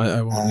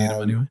 I won't need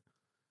him anyway.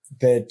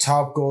 The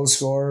top goal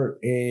scorer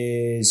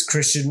is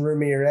Christian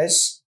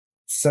Ramirez.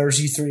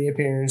 33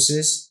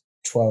 appearances,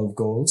 12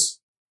 goals.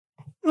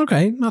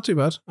 Okay, not too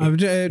bad.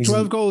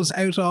 12 goals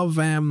out of...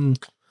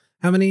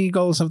 how many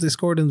goals have they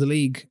scored in the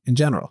league in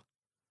general?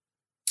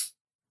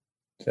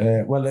 He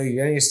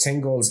only has 10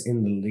 goals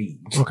in the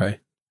league. Okay.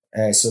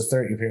 So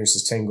 30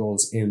 appearances, 10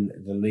 goals in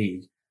the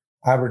league.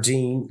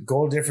 Aberdeen,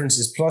 goal difference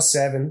is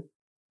 +7.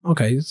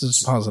 Okay, this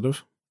is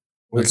positive.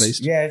 At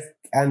least. Yeah,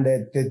 and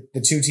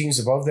the 2 teams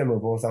above them are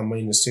both on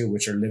 -2,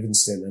 which are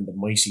Livingston and the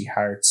Mighty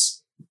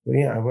Hearts. But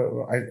yeah,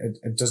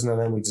 it doesn't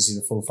allow me to see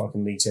the full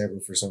fucking league table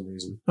for some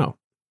reason. Oh.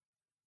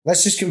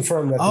 Let's just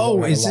confirm that.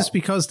 Oh, is this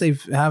because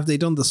have they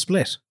done the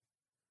split?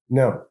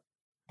 No.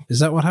 Is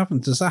that what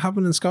happened? Does that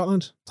happen in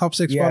Scotland? Top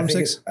 6, bottom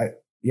 6?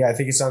 I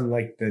think it's on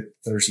like the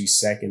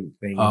 32nd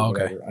thing. Oh,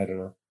 okay. I don't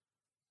know.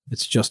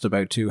 It's just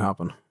about to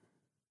happen.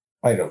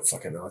 I don't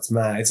fucking know. It's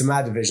mad. It's a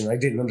mad division. I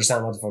didn't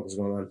understand what the fuck was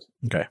going on.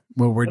 Okay.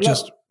 Well, we're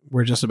just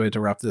about to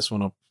wrap this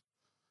one up.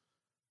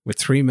 With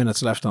 3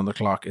 minutes left on the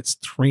clock, it's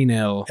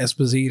 3-0.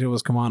 Esposito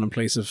has come on in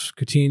place of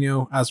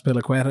Coutinho.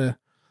 Azpilicueta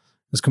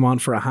has come on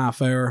for a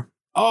half hour.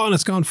 Oh, and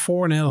it's gone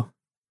 4-0.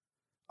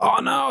 Oh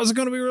no, is it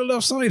going to be ruled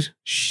offside?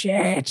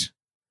 Shit.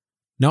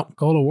 No,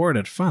 goal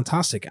awarded.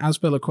 Fantastic.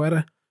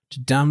 Azpilicueta to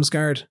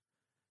Damsgaard.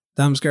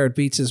 Damsgaard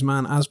beats his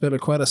man.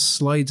 Azpilicueta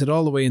slides it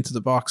all the way into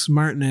the box.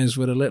 Martinez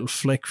with a little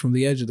flick from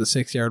the edge of the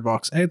 6-yard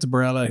box out to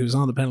Barella, who's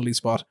on the penalty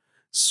spot.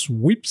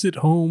 Sweeps it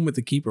home with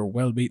the keeper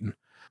well beaten.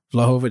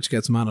 Vlahovic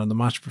gets man on the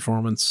match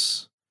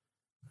performance.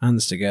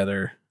 Hands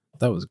together.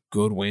 That was a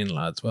good win,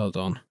 lads. Well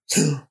done.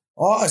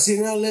 Oh, I see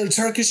now a little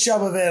Turkish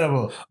job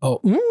available.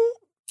 Oh,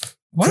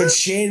 what? Could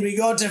Shane be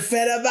going to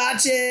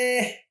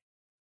Fenerbahce?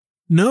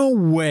 No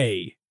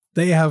way.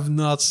 They have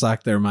not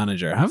sacked their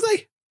manager, have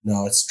they?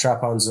 No, it's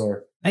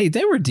Trapanzor. Hey,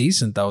 they were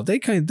decent though. They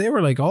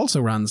were like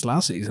also rans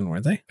last season,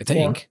 weren't they? I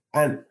think.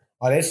 Yeah.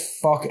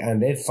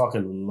 And they'd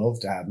fucking love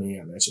to have me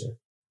on that year.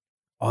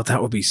 Oh,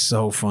 that would be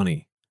so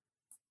funny.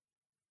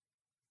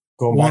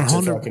 Going back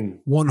to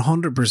fucking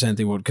 100%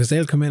 they would, because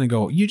they'll come in and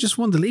go, you just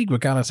won the league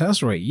with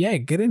Galatasaray. Yeah,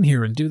 get in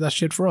here and do that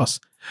shit for us.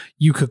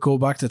 You could go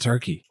back to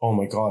Turkey. Oh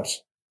my God.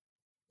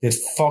 They'd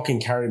fucking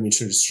carry me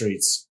through the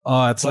streets.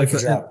 Oh, it's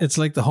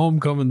like the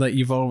homecoming that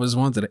you've always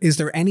wanted. Is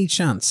there any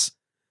chance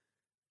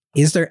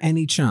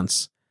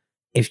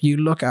if you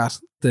look at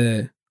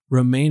the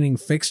remaining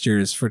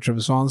fixtures for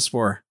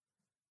Trabzonspor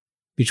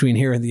between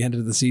here and the end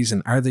of the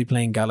season, are they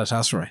playing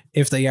Galatasaray?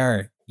 If they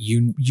are,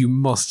 you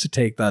must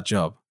take that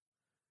job.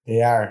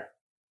 They are.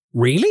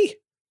 Really?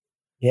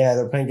 Yeah,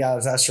 they're playing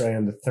Galatasaray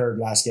in the 3rd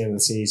last game of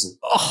the season.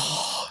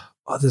 Oh,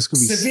 this could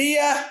be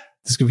Sevilla.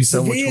 This could be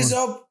so Sevilla's much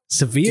fun. up.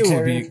 Sevilla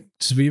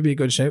would be a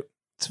good shout.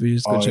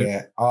 Sevilla's a good shout.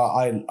 Yeah.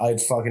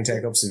 I'd fucking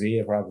take up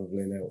Sevilla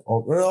probably now.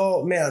 Oh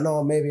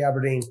no, maybe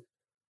Aberdeen.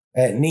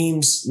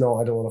 Nimes,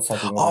 no, I don't want to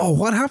fucking go there.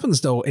 What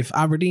happens though if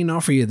Aberdeen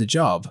offer you the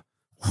job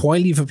while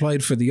you've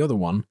applied for the other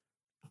one,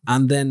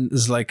 and then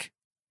there's like,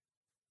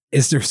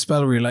 is there a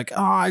spell where you're like,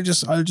 I'll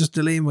just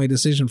delay my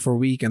decision for a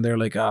week, and they're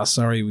like,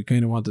 sorry, we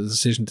kind of want the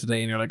decision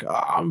today, and you're like,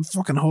 I'm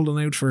fucking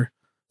holding out for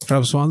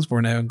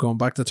Trabzonspor now and going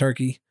back to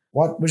Turkey.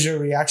 What was your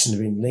reaction to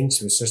being linked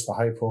with such a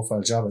high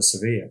profile job at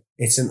Sevilla?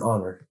 It's an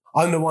honour.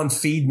 I'm the one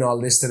feeding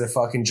all this to the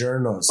fucking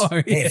journals.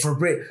 Oh, yeah. Hey,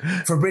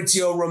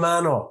 Fabrizio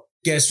Romano,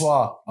 guess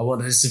what? I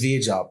wanted a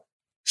Sevilla job.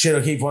 Shane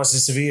O'Keefe wants a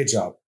Sevilla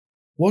job.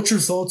 What's your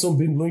thoughts on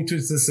being linked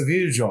with the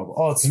Sevilla job?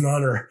 Oh, it's an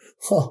honour.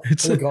 Oh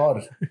my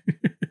God.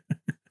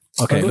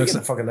 Okay, it looks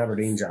like a fucking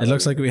Aberdeen job. It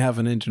looks like we have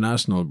an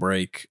international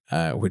break,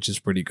 which is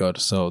pretty good.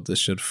 So this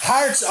should...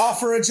 Hearts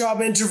offer a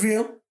job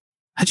interview.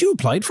 Had you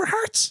applied for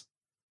Hearts?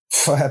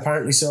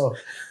 Apparently so.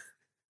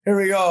 Here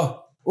we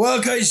go.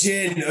 Welcome,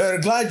 Shane.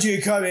 Glad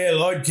you come here,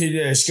 Lord,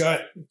 to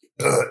Scott.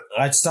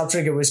 I'd stop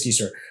drinking whiskey,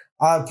 sir.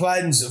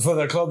 Plans for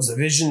the club's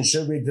vision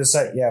should we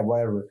decide? Yeah,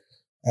 whatever.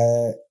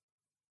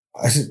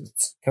 Can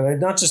I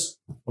not just...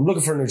 I'm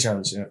looking for a new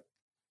challenge, yeah.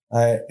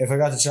 If I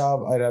got the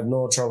job, I'd have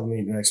no trouble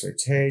meeting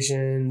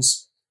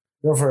expectations.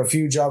 Go for a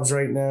few jobs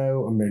right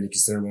now. I'm merely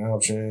considering my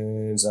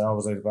options. I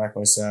always like to back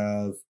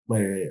myself.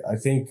 I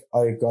think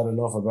I got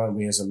enough about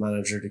me as a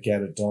manager to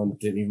get it done.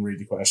 Didn't even read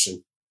the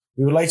question.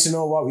 We would like to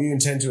know what you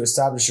intend to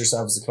establish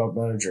yourself as a club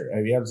manager.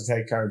 Are you able to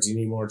take cards? You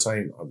need more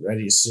time. I'm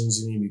ready as soon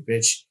as you need me,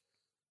 bitch.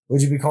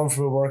 Would you be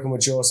comfortable working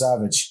with Joe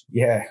Savage?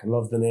 Yeah,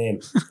 love the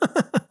name.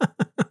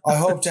 I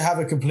hope to have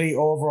a complete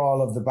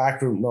overall of the back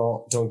room.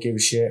 No, don't give a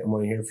shit. I'm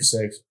only here for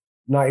 6.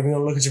 Not even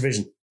going to look at your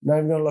vision. Not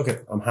even going to look at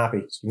it. I'm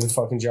happy. Just give me the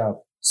fucking job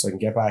so I can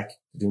get back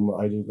to doing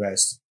what I do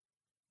best.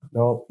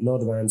 No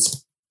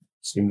demands.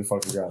 Just give me the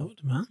fucking job. No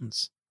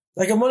demands.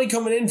 Like, I'm only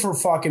coming in for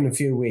fucking a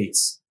few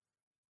weeks.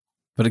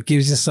 But it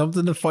gives you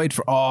something to fight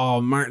for. Oh,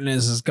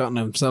 Martinez has gotten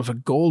himself a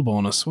goal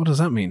bonus. What does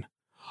that mean?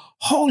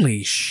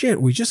 Holy shit,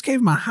 we just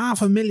gave him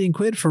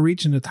 £500,000 for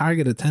reaching a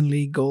target of 10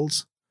 league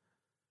goals.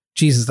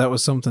 Jesus, that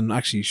was something.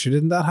 Actually,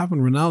 didn't that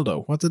happen?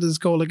 Ronaldo, what did his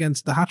goal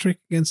against the hat-trick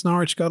against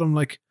Norwich got him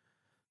like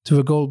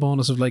to a goal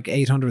bonus of like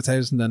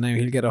 800,000, and now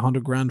he'll get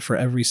 100 grand for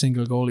every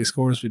single goal he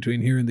scores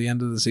between here and the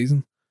end of the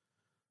season.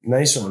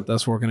 Nice one.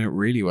 That's working out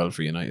really well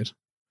for United.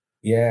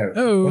 Yeah.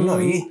 Oh. Well,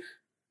 no,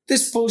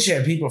 this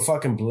bullshit, people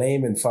fucking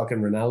blaming fucking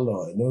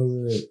Ronaldo.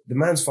 No, the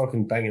man's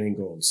fucking banging in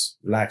goals.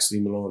 Relax,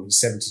 leave him alone. He's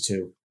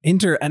 72.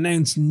 Inter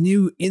announced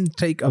new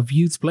intake of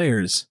youth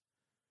players.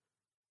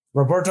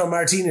 Roberto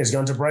Martinez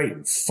gone to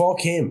Brighton.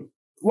 Fuck him.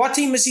 What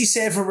team is he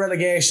saved from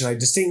relegation? I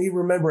distinctly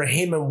remember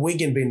him and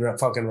Wigan being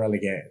fucking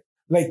relegated.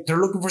 Like, they're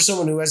looking for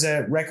someone who has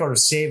a record of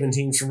saving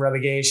teams from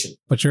relegation.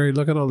 But Jerry,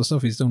 look at all the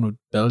stuff he's done with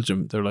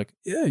Belgium. They're like,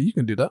 yeah, you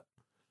can do that.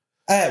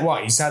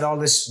 What? He's had all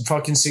this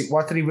fucking...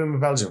 What did he win with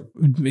Belgium?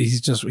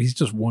 He's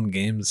just won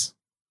games.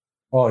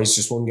 Oh, he's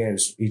just won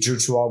games. He drew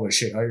 2-2 with a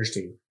shit Irish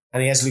team.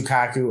 And he has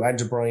Lukaku and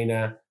De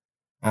Bruyne.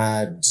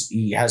 And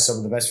he has some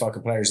of the best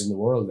fucking players in the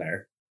world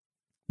there.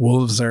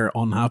 Wolves are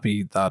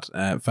unhappy that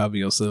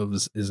Fabio Silva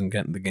isn't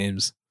getting the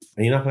games.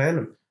 Are you not playing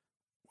him?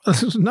 Well,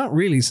 not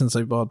really, since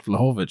I bought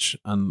Vlahovic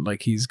and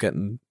like he's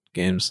getting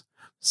games.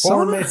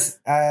 Bournemouth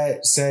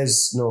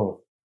says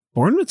no.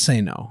 Bournemouth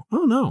say no.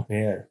 Oh no.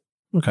 Yeah.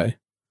 Okay.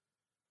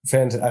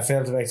 I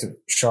failed to make the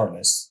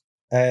shortlist.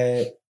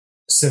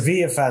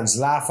 Sevilla fans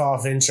laugh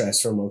off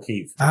interest from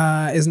O'Keefe.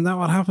 Isn't that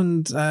what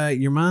happened?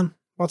 Your man,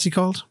 what's he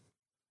called?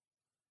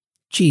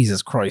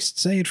 Jesus Christ,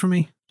 say it for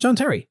me. John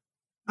Terry,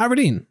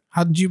 Aberdeen.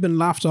 Hadn't you been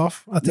laughed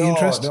off at the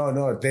interest?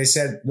 No. They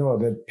said, no,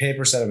 the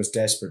paper said it was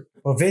desperate.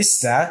 Well,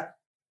 Vista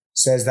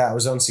says that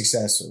was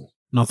unsuccessful.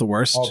 Not the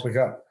worst. Oh,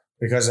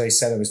 because I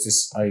said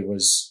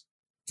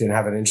didn't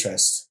have an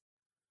interest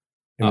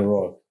in the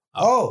role.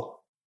 Oh.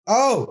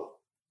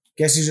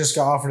 Guess you just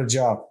got offered a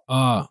job.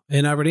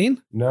 In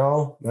Aberdeen?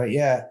 No, not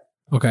yet.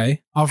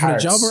 Okay. Offered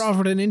Hearts. a job or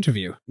offered an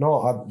interview?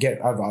 No, I've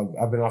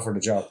been offered a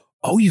job.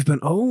 Oh, you've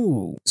been,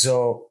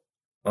 So,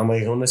 am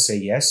I going to say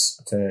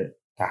yes to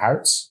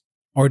Hearts?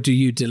 Or do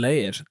you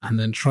delay it and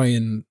then try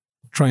and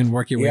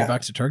work your way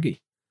back to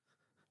Turkey?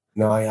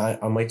 No,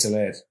 I might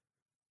delay it.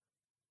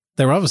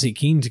 They're obviously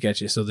keen to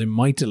get you, so they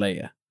might delay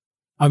you.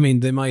 I mean,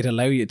 they might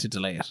allow you to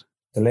delay it.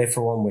 Delay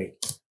for 1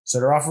 week. So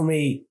they're offering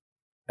me,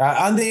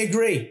 and they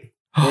agree.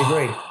 They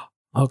agree.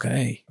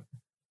 Okay.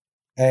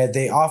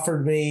 They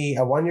offered me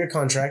a 1-year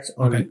contract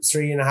on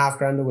 $3.5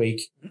 grand a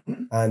week,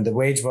 and the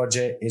wage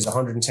budget is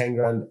 110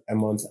 grand a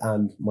month,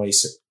 and my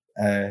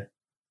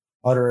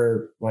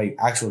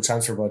actual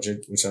transfer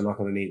budget, which I'm not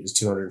going to need, is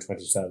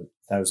 220,000.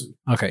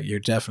 Okay, you're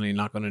definitely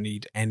not going to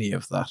need any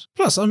of that.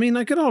 Plus, I mean,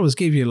 I could always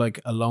give you like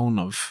a loan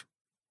of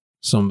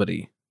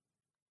somebody,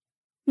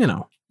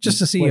 just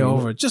to see you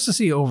over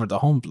the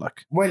hump.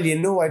 Like,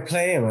 well, I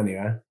play him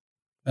anyway.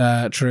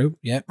 True.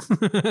 Yeah.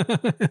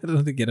 I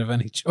don't think you'd have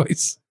any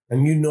choice.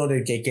 And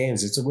they'd get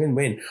games. It's a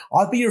win-win.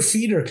 I'll be your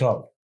feeder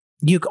club.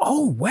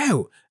 Oh,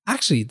 wow.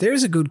 Actually,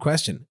 there's a good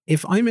question.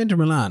 If I'm Inter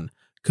Milan,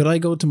 could I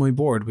go to my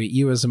board with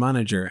you as a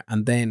manager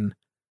and then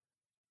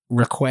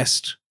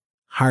request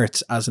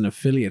Hearts as an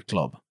affiliate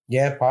club?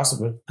 Yeah,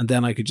 possibly. And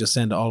then I could just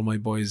send all my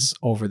boys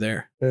over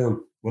there.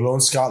 Boom. We'll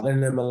own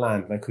Scotland and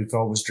Milan like we've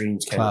always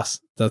dreamed. Class.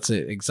 That's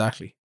it.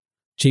 Exactly.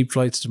 Cheap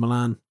flights to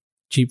Milan.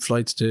 Cheap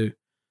flights to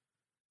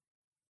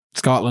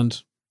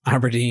Scotland.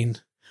 Aberdeen.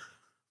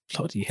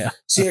 Bloody hell.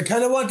 See, I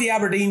kind of want the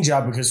Aberdeen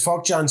job because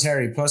fuck John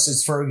Terry. Plus,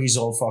 it's Fergie's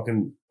old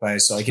fucking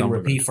place, so I can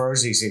repeat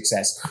Fergie's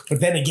success. But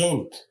then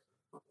again,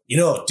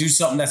 do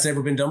something that's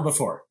never been done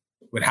before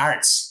with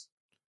Hearts.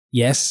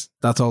 Yes,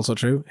 that's also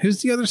true.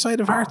 Who's the other side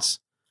of Hearts?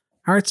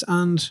 Hearts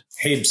and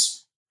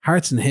Hibs.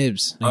 Hearts and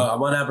Hibs. I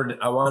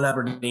want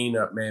Aberdeen.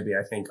 Maybe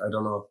I think I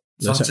don't know.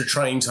 It's such a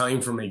trying time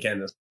for me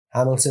again.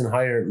 Hamilton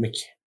hired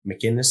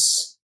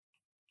McInnes.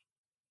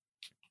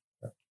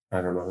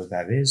 I don't know who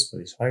that is, but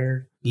he's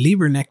hired.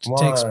 Lieberknecht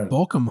takes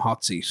Bochum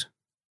hot seat.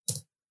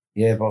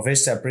 Yeah, but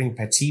Vista bring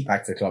Petit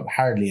back to the club.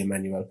 Hardly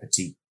Emmanuel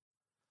Petit.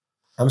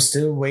 I'm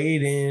still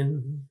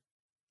waiting.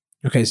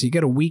 Okay, so you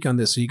get a week on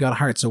this. So you got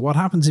Hearts. So what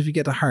happens if you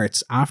get to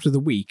Hearts after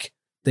the week?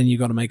 Then you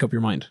got to make up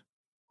your mind.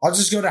 I'll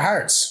just go to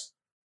Hearts.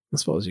 I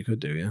suppose you could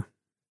do, yeah.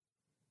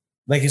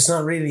 Like, it's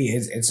not really,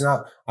 it's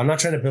not, I'm not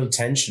trying to build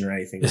tension or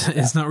anything.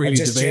 It's not really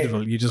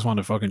debatable. You just want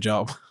a fucking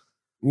job.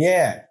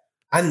 Yeah.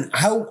 And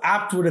how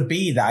apt would it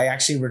be that I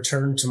actually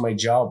return to my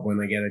job when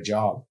I get a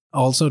job?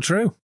 Also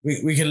true.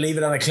 We can leave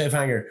it on a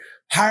cliffhanger.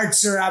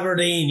 Hearts or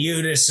Aberdeen,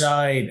 you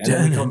decide. And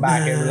then we come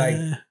back and we're like,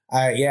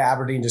 yeah,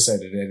 Aberdeen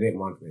decided they didn't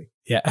want me.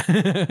 Yeah.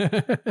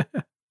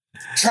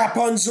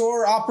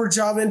 Traponzor opera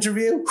job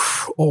interview.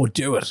 Oh,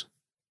 do it.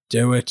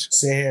 Do it.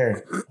 See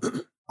here.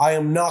 I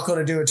am not going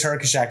to do a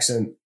Turkish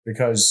accent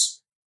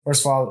because,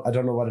 first of all, I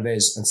don't know what it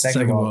is. And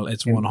second of all,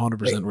 it's 100%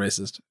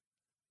 racist.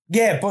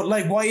 Yeah, but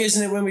like, why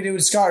isn't it when we do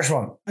the Scottish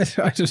one?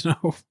 I don't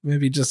know.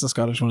 Maybe just the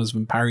Scottish one has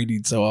been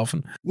parodied so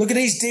often. Look at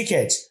these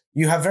dickheads.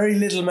 You have very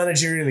little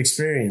managerial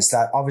experience.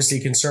 That obviously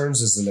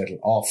concerns us a little.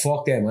 Oh,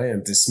 fuck them. I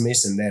am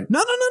dismissing them.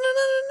 No.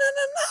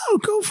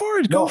 Go for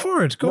it. Go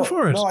for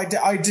it. No,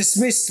 I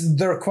dismissed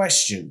their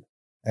question.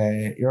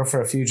 You're up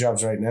for a few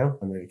jobs right now.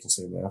 I'm ready to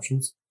consider my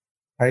options.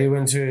 Are you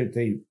into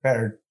the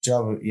better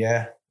job?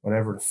 Yeah,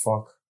 whatever the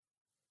fuck.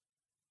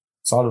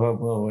 It's all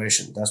about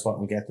motivation. That's what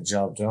will get the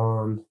job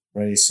done.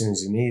 Ready as soon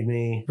as you need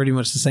me. Pretty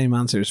much the same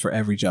answers for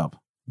every job.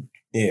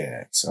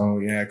 Yeah. So,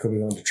 yeah, I could be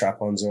going to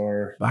Trapons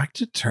or... Back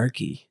to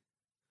Turkey.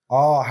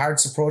 Oh,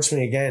 Hearts approached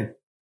me again.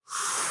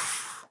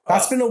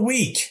 That's been a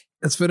week.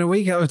 It's been a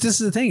week. This is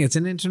the thing. It's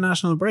an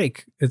international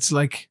break. It's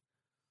like...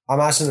 I'm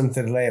asking them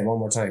to delay it one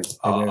more time.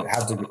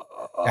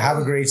 They have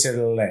agreed to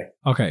delay.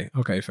 Okay,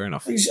 fair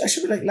enough. I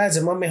should be like, lads,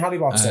 I'm on my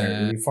hollybox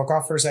there. Will you fuck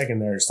off for a second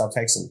there? Stop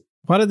texting.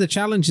 What are the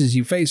challenges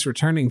you face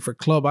returning for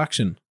club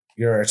action?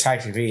 You're a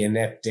tactically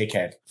inept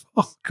dickhead.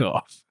 Fuck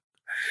off.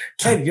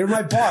 Ken, you're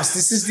my boss.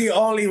 This is the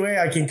only way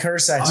I can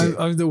curse at you.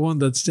 I'm the one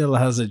that still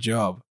has a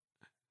job.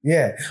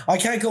 Yeah. I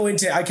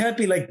can't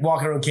be like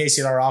walking around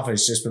KCLR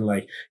office just being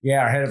like,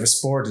 yeah, our head of a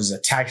sport is a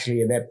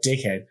tactically inept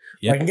dickhead.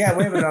 Yep. I can get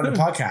away with it on the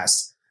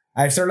podcast.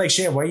 And if they're like,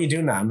 shit, why are you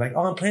doing that? I'm like,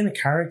 oh, I'm playing a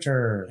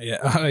character. Yeah.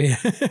 Oh, yeah.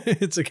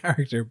 It's a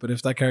character. But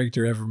if that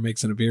character ever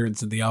makes an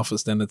appearance in the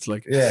office, then it's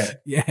like, yeah.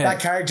 That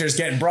character is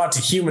getting brought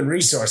to human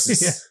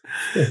resources.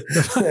 Yeah.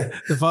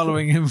 The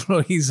following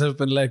employees have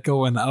been let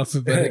go in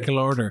alphabetical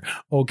order.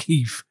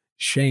 O'Keefe,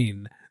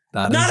 Shane.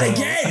 Not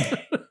again.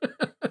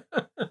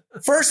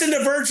 First in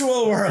the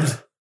virtual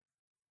world.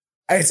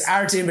 It's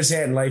art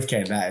imitating life,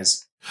 Ken, that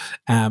is.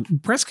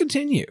 Press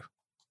continue.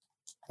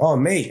 Oh,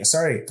 me.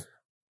 Sorry.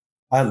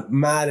 I'm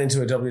mad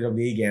into a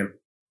WWE game.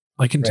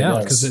 I can tell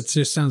because it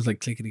just sounds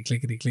like clickety,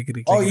 clickety,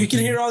 clickety. Oh, you can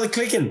hear all the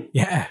clicking.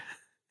 Yeah.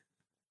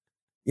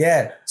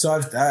 Yeah. So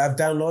I've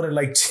downloaded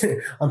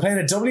I'm playing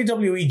a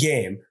WWE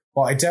game,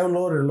 but I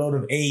downloaded a load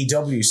of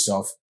AEW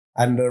stuff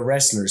and the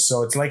wrestlers.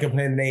 So it's like I'm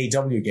playing an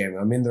AEW game.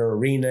 I'm in their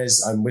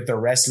arenas. I'm with their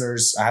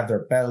wrestlers. I have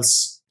their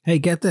belts. Hey,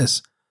 get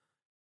this.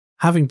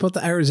 Having put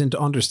the hours into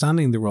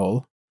understanding the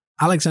role,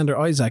 Alexander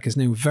Isak is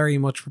now very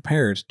much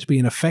prepared to be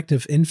an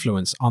effective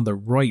influence on the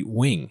right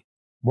wing.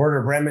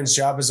 Werder Bremen's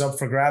job is up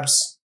for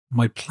grabs.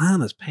 My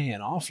plan is paying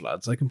off,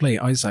 lads. I can play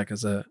Isak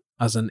as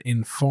an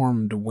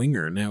informed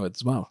winger now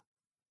as well.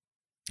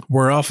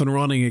 We're off and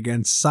running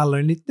against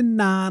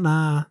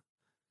Salernitana,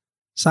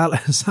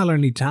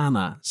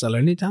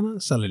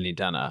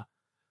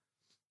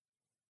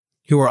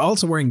 who are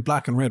also wearing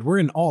black and red. We're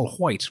in all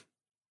white.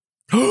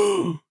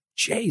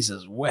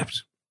 Jesus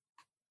wept.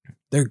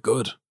 They're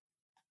good.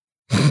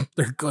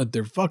 They're good.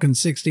 They're fucking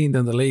 16th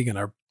in the league and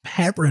are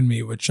peppering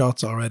me with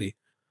shots already.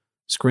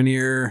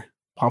 Skriniar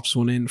pops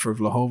one in for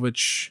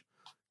Vlahovic.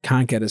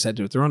 Can't get his head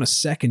to it. They're on a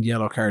second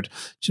yellow card.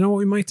 Do you know what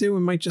we might do? We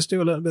might just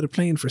do a little bit of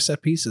playing for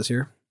set pieces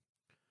here.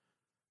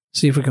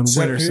 See if we can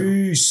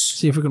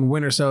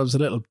win ourselves a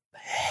little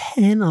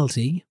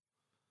penalty.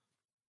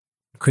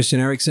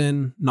 Christian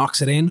Eriksen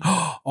knocks it in.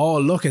 Oh,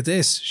 look at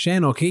this.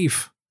 Shane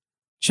O'Keefe.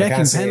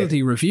 Checking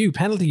penalty review.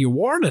 Penalty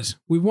awarded.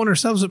 We've won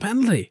ourselves a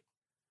penalty.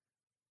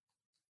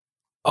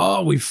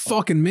 Oh, we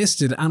fucking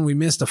missed it, and we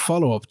missed a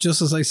follow-up.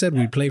 Just as I said,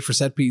 we play for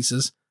set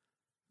pieces.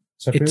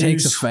 It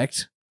takes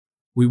effect.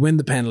 We win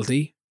the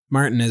penalty.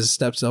 Martinez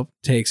steps up,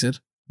 takes it,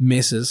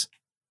 misses,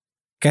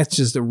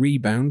 catches the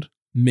rebound,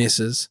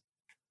 misses.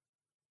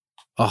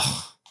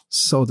 Oh,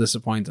 so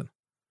disappointing.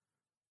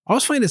 I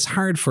always find it's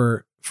hard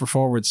for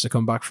forwards to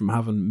come back from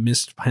having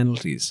missed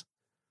penalties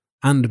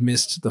and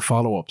missed the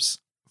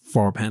follow-ups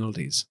for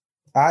penalties.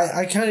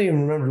 I can't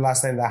even remember the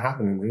last time that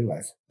happened in real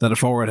life. That a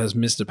forward has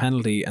missed a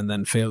penalty and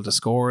then failed to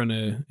score in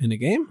a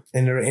game?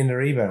 In the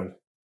rebound.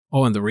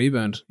 Oh, in the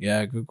rebound.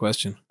 Yeah, good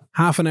question.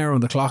 Half an hour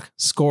on the clock,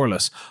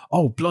 scoreless.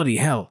 Oh, bloody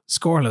hell.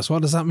 Scoreless.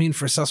 What does that mean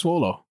for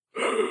Sassuolo?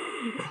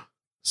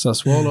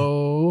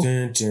 Sassuolo.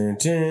 Dun, dun,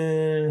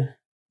 dun.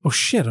 Oh,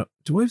 shit.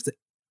 Do we have the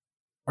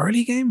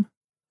early game?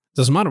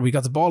 Doesn't matter. We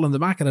got the ball in the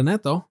back of the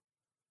net, though.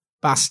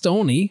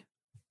 Bastoni.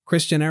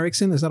 Christian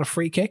Eriksen. Is that a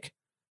free kick?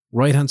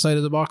 Right hand side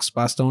of the box.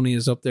 Bastoni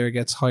is up there,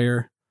 gets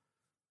higher.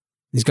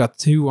 He's got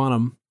 2 on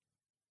him.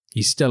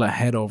 He's still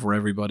ahead over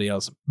everybody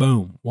else.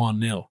 Boom.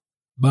 1-0.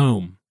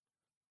 Boom.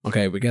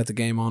 Okay, we get the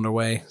game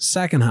underway.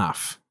 Second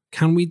half.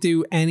 Can we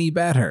do any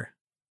better?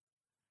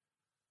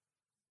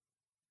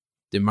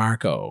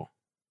 DeMarco.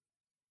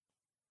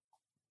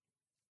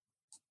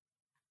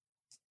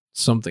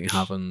 Something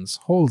happens.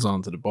 Holds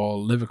on to the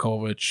ball.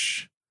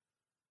 Livakovic.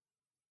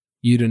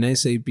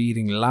 Udinese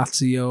beating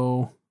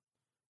Lazio.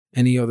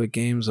 Any other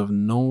games of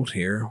note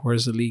here?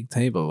 Where's the league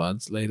table,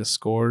 lads? Latest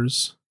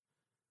scores.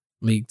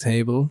 League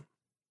table.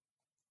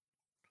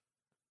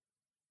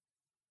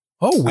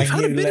 Oh, we've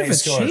had a bit of a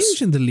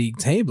change in the league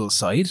table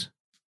side.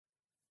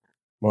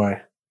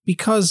 Why?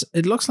 because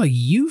it looks like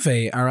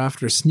Juve are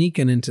after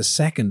sneaking into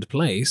second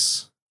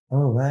place.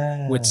 Oh,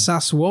 wow. With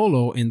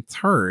Sassuolo in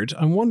third.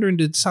 I'm wondering,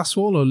 did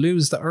Sassuolo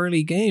lose the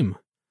early game?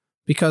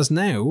 Because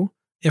now,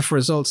 if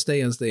results stay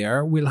as they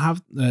are, we'll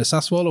have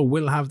Sassuolo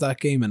will have that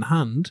game in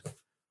hand,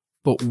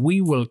 but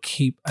we will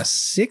keep a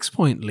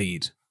 6-point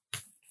lead.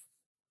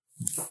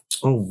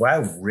 Oh,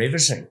 wow.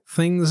 Riveting.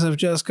 Things have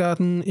just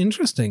gotten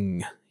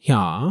interesting.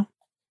 Yeah.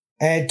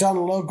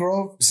 Donald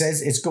Lovegrove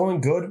says, it's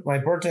going good. My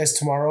birthday is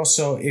tomorrow,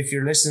 so if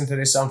you're listening to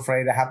this on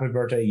Friday, happy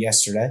birthday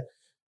yesterday.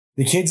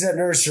 The kids at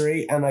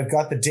nursery, and I've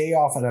got the day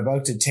off and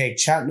about to take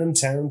Cheltenham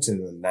Town to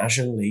the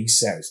National League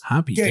South.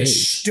 Happy Get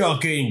days.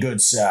 stuck in,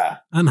 good sir.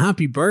 And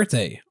happy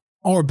birthday.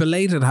 Or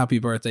belated happy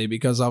birthday,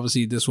 because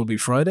obviously this will be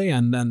Friday,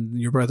 and then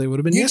your birthday would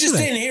have been yesterday. You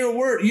just didn't hear a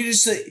word. You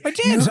just said... I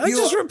did. I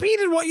just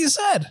repeated what you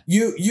said.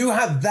 You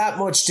have that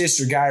much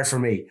disregard for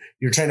me.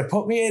 You're trying to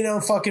put me in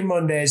on fucking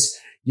Mondays.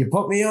 You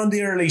put me on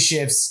the early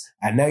shifts,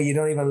 and now you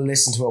don't even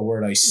listen to a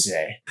word I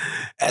say.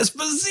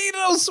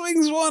 Esposito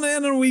swings one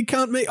in, and we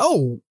can't make...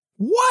 Oh,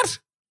 what?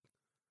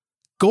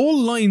 Goal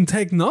line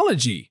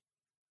technology.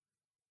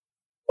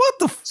 What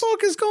the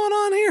fuck is going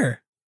on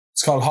here?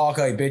 It's called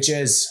Hawkeye,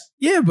 bitches.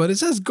 Yeah, but it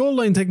says goal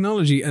line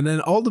technology, and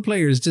then all the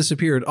players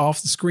disappeared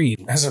off the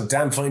screen. That's some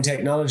damn fine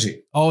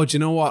technology. Oh, do you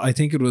know what? I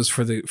think it was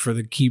for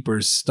the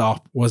keeper's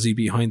stop. Was he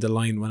behind the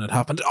line when it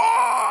happened?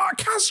 Oh,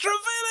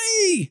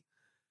 Castrovilli!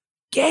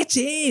 Get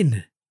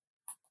in!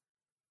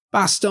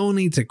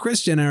 Bastoni to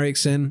Christian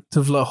Eriksen to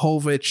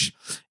Vlahovic.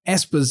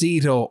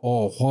 Esposito.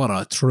 Oh, what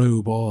a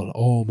true ball.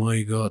 Oh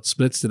my God.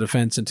 Splits the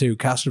defence in two.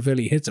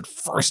 Castrovilli hits it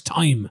first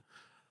time.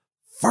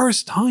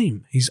 First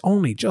time. He's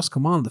only just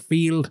come on the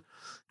field.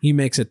 He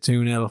makes it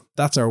 2-0.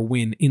 That's our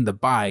win in the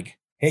bag.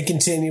 Hit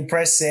continue,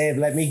 press save.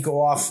 Let me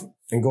go off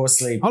and go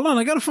sleep. Hold on.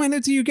 I got to find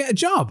out till you get a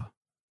job.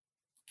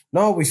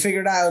 No, we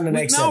figured out in the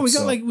next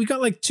episode. we got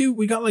like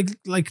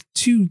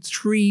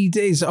 2-3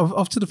 days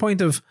up to the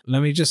point of,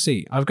 let me just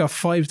see. I've got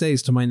 5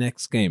 days to my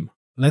next game.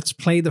 Let's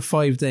play the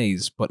 5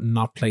 days, but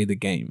not play the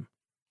game.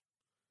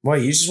 Why?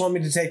 You just want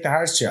me to take the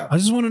Hearts job? I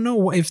just want to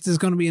know if there's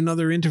going to be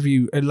another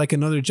interview, like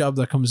another job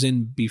that comes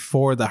in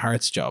before the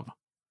Hearts job.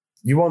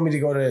 You want me to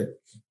go to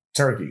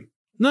Turkey?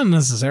 Not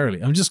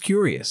necessarily. I'm just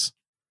curious.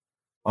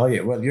 Oh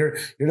yeah, well you're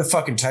the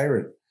fucking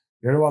tyrant.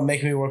 You're the one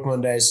making me work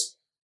Mondays.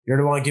 You're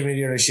the one giving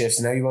me the other shifts,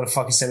 and now you want to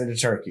fucking send me to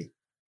Turkey.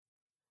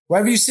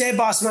 Whatever you say,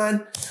 boss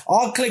man.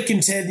 I'll click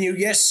continue.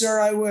 Yes,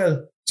 sir, I will.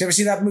 Did you ever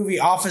see that movie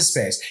Office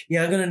Space?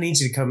 Yeah, I'm going to need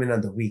you to come in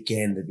on the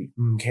weekend.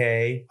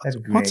 Okay?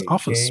 That'd be great. What's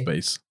Office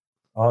Space?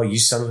 Oh, you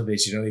son of a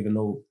bitch. You don't even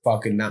know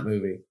fucking that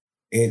movie.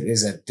 It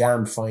is a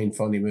damn fine,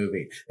 funny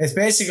movie. It's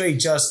basically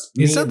just...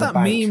 Is that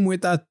meme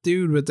with that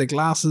dude with the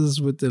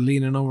glasses with the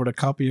leaning over the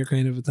copier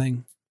kind of a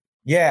thing?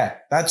 Yeah,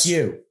 that's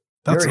you.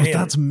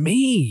 That's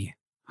me.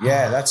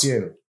 Yeah, that's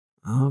you.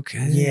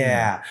 Okay.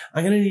 Yeah.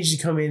 I'm going to need you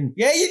to come in.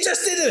 Yeah, you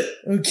just did it.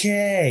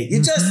 Okay.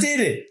 You just did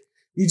it.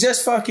 You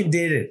just fucking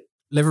did it.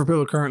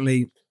 Liverpool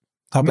currently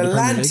top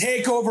Milan of the Premier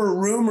League. takeover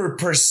rumor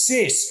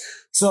persists.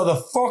 So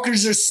the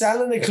fuckers are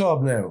selling the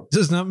club now.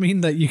 Does not mean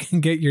that you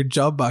can get your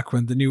job back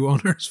when the new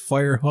owners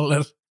fire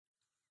Hullet.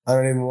 I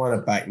don't even want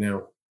it back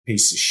now.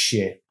 Piece of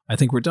shit. I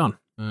think we're done.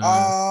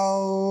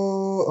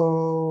 Oh.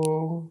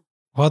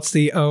 What's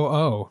the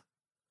oh?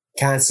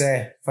 Can't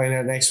say. Find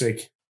out next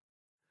week.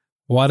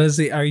 What is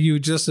the... Are you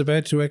just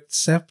about to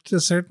accept a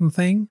certain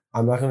thing?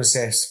 I'm not going to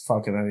say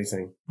fucking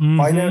anything.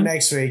 Find out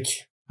next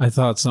week. I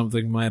thought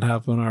something might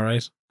happen, all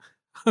right.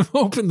 I'm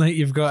hoping that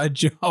you've got a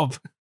job.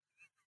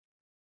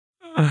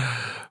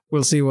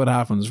 We'll see what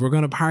happens. We're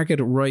going to park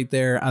it right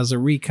there as a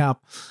recap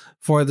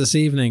for this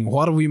evening.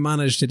 What have we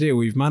managed to do?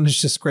 We've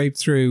managed to scrape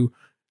through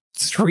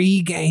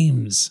 3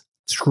 games.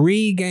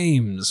 3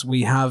 games.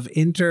 We have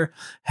Inter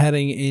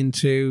heading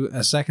into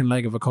a second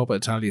leg of a Coppa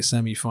Italia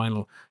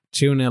semi-final.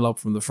 2-0 up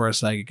from the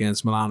first leg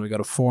against Milan. We got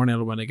a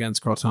 4-0 win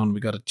against Crotone. We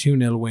got a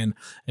 2-0 win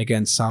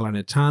against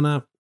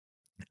Salernitana.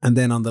 And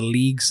then on the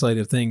league side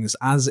of things,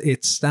 as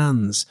it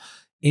stands,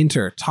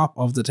 Inter, top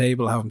of the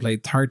table, having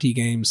played 30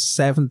 games,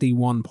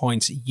 71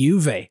 points.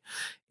 Juve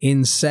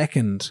in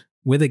second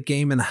with a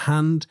game in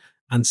hand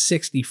and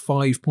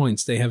 65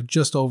 points. They have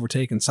just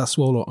overtaken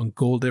Sassuolo on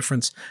goal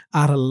difference.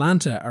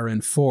 Atalanta are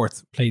in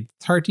fourth, played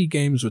 30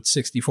 games with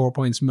 64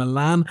 points.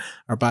 Milan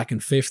are back in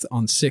fifth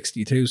on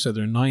 62, so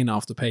they're 9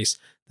 off the pace.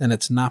 Then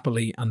it's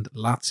Napoli and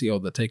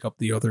Lazio that take up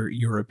the other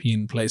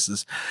European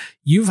places.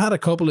 You've had a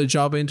couple of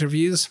job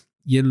interviews.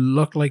 You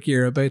look like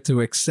you're about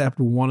to accept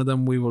one of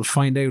them. We will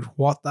find out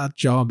what that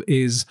job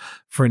is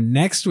for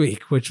next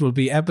week, which will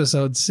be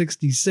episode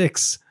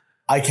 66.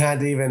 I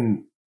can't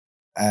even...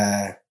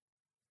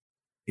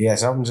 Yeah,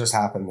 something just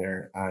happened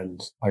there, and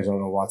I don't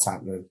know what's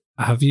happening.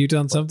 Have you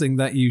done something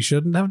that you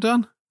shouldn't have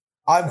done?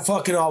 I'm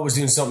fucking always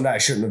doing something that I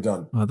shouldn't have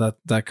done. Well,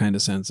 that kind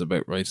of sounds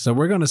about right. So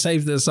we're going to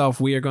save this off.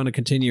 We are going to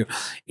continue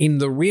in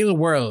the real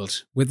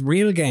world with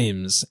real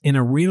games in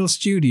a real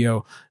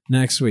studio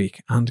next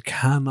week, and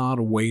cannot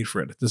wait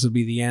for it. This will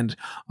be the end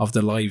of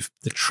the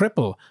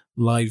triple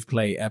live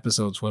play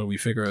episodes while we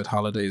figure out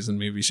holidays and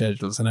movie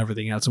schedules and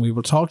everything else. And we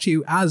will talk to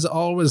you as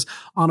always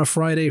on a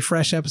Friday.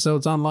 Fresh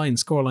episodes online,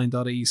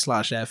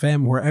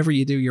 scoreline.ie/FM, wherever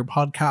you do your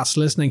podcast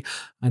listening,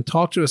 and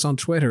talk to us on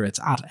Twitter. It's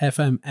at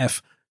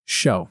FMF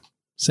Show.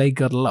 Say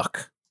good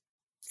luck.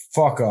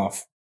 Fuck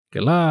off.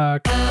 Good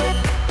luck.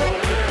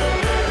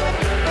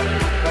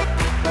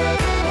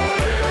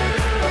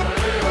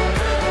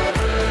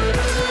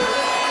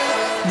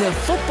 The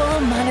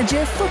Football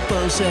Manager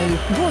Football Show,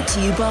 brought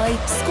to you by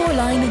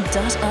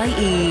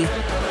scoreline.ie.